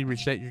instantly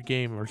reset your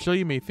game, or so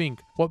you may think.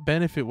 What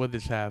benefit would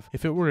this have?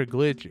 If it were a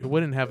glitch, it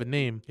wouldn't have a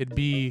name. It'd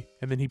be,"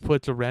 and then he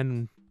puts a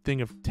random thing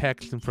of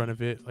text in front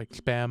of it, like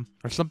spam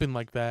or something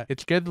like that. It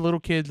scared the little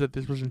kids that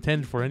this was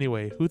intended for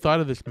anyway. Who thought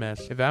of this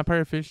mess? A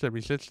vampire fish that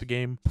resets the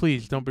game?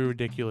 Please don't be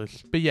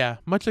ridiculous. But yeah,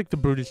 much like the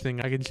Brutus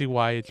thing, I can see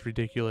why it's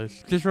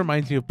ridiculous. It just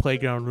reminds me of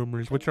playground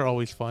rumors, which are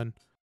always fun.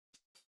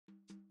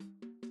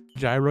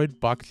 Gyroid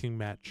boxing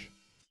match.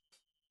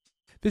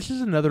 This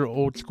is another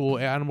old school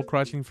Animal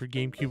Crossing for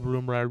GameCube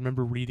rumor I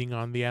remember reading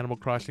on the Animal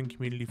Crossing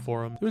community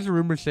forum. There was a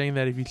rumor saying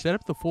that if you set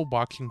up the full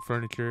boxing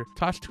furniture,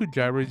 toss 2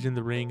 gyroids in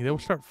the ring, they will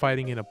start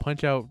fighting in a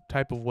punch-out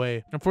type of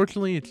way.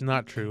 Unfortunately, it's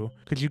not true,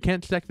 because you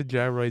can't stack the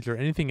gyroids or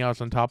anything else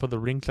on top of the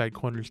ringside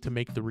corners to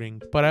make the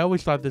ring. But I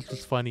always thought this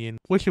was funny and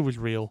wish it was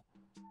real.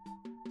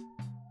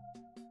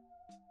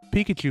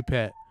 Pikachu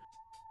Pet.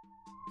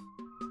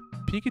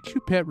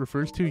 Pikachu pet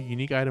refers to a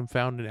unique item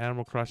found in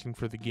Animal Crossing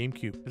for the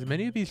GameCube. As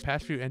many of these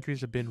past few entries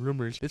have been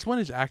rumors, this one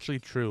is actually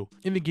true.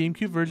 In the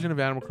GameCube version of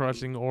Animal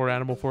Crossing or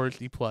Animal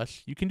Forest E+,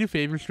 you can do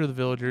favors for the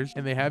villagers,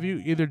 and they have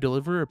you either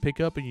deliver or pick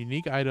up a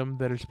unique item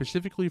that are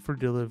specifically for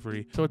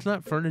delivery. So it's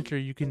not furniture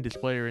you can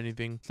display or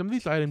anything. Some of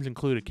these items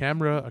include a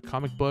camera, a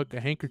comic book,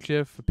 a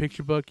handkerchief, a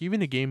picture book,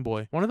 even a Game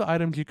Boy. One of the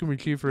items you can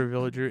retrieve for a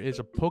villager is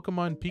a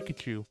Pokemon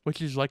Pikachu,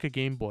 which is like a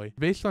Game Boy,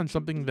 based on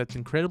something that's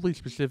incredibly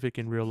specific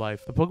in real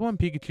life. The Pokemon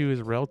Pikachu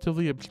is a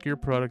relatively obscure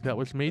product that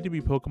was made to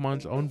be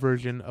Pokemon's own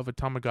version of a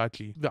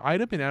Tamagotchi. The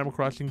item in Animal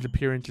Crossing's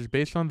appearance is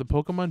based on the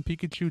Pokemon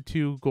Pikachu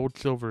 2 Gold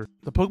Silver.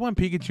 The Pokemon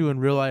Pikachu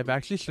in real life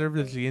actually served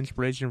as the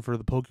inspiration for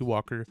the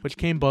Pokewalker, which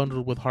came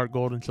bundled with Heart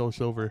Gold and Soul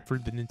Silver for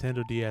the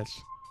Nintendo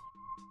DS.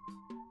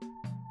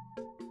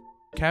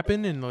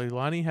 Cap'n and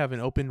Leilani have an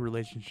open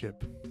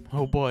relationship.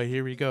 Oh boy,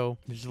 here we go.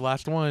 This is the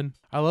last one.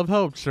 I love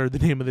how absurd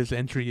the name of this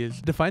entry is.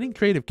 The defining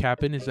trait of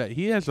Cap'n is that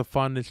he has a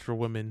fondness for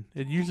women.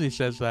 It usually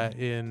says that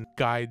in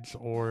guides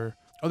or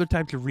other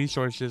types of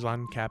resources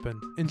on Cap'n.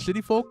 In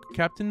City Folk,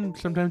 Captain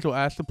sometimes will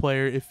ask the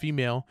player, if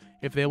female,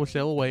 if they will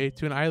sail away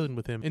to an island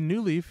with him. In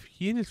New Leaf,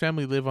 he and his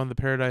family live on the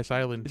Paradise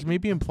Island. This may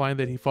be implying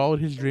that he followed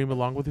his dream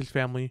along with his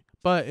family,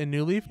 but in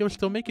New Leaf, he'll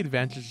still make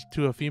advances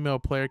to a female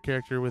player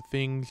character with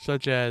things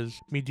such as,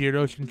 me dear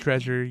ocean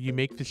treasure, you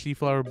make the sea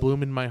flower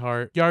bloom in my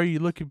heart. Yar, you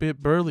look a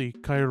bit burly,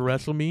 care to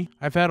wrestle me?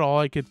 I've had all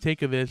I could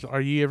take of this,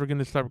 are you ever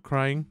gonna stop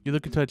crying? You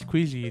look a touch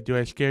queasy, do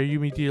I scare you,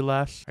 me dear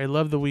lass? I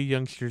love the wee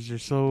youngsters, they're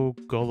so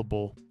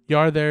gullible.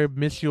 Yar there,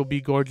 miss you'll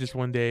be gorgeous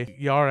one day.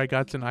 Yar, I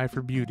got an eye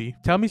for beauty.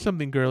 Tell me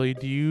something, girly,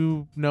 do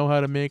you know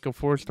how to make a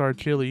 4-star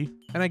chili?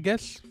 And I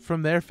guess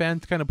from there,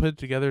 fans kind of put it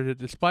together that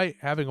despite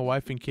having a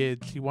wife and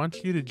kids, he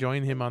wants you to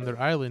join him on their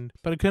island,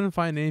 but I couldn't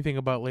find anything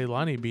about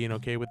Leilani being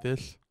okay with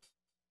this.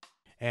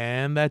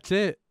 And that's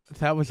it.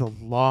 That was a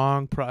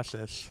long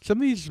process. Some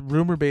of these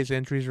rumor-based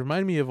entries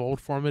remind me of old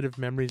formative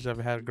memories I've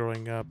had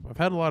growing up. I've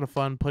had a lot of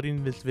fun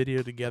putting this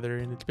video together,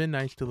 and it's been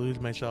nice to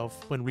lose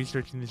myself when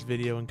researching this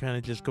video and kind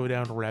of just go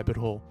down a rabbit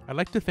hole. I'd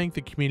like to thank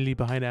the community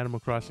behind Animal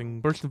Crossing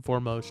first and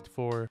foremost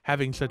for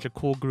having such a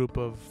cool group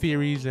of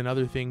theories and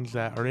other things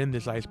that are in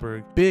this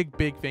iceberg. Big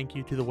thank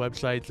you to the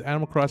websites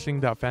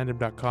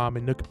animalcrossing.fandom.com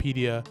and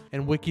Nookipedia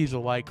and wikis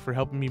alike for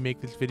helping me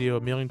make this video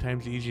a million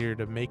times easier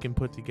to make and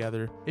put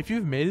together. If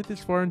you've made it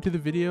this far into the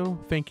video,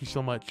 thank you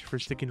so much for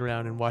sticking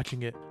around and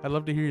watching it. I'd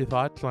love to hear your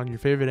thoughts on your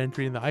favorite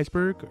entry in the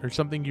iceberg or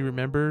something you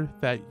remember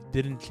that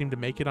didn't seem to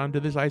make it onto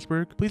this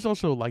iceberg. Please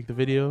also like the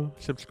video,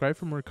 subscribe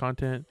for more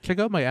content, check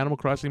out my Animal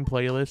Crossing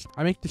playlist.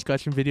 I make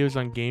discussion videos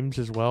on games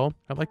as well.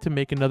 I'd like to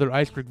make another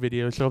iceberg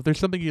video, so if there's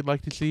something you'd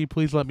like to see,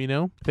 please let me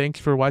know.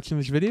 Thanks for watching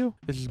this video.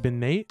 This has been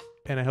Nate,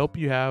 and I hope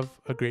you have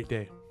a great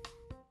day.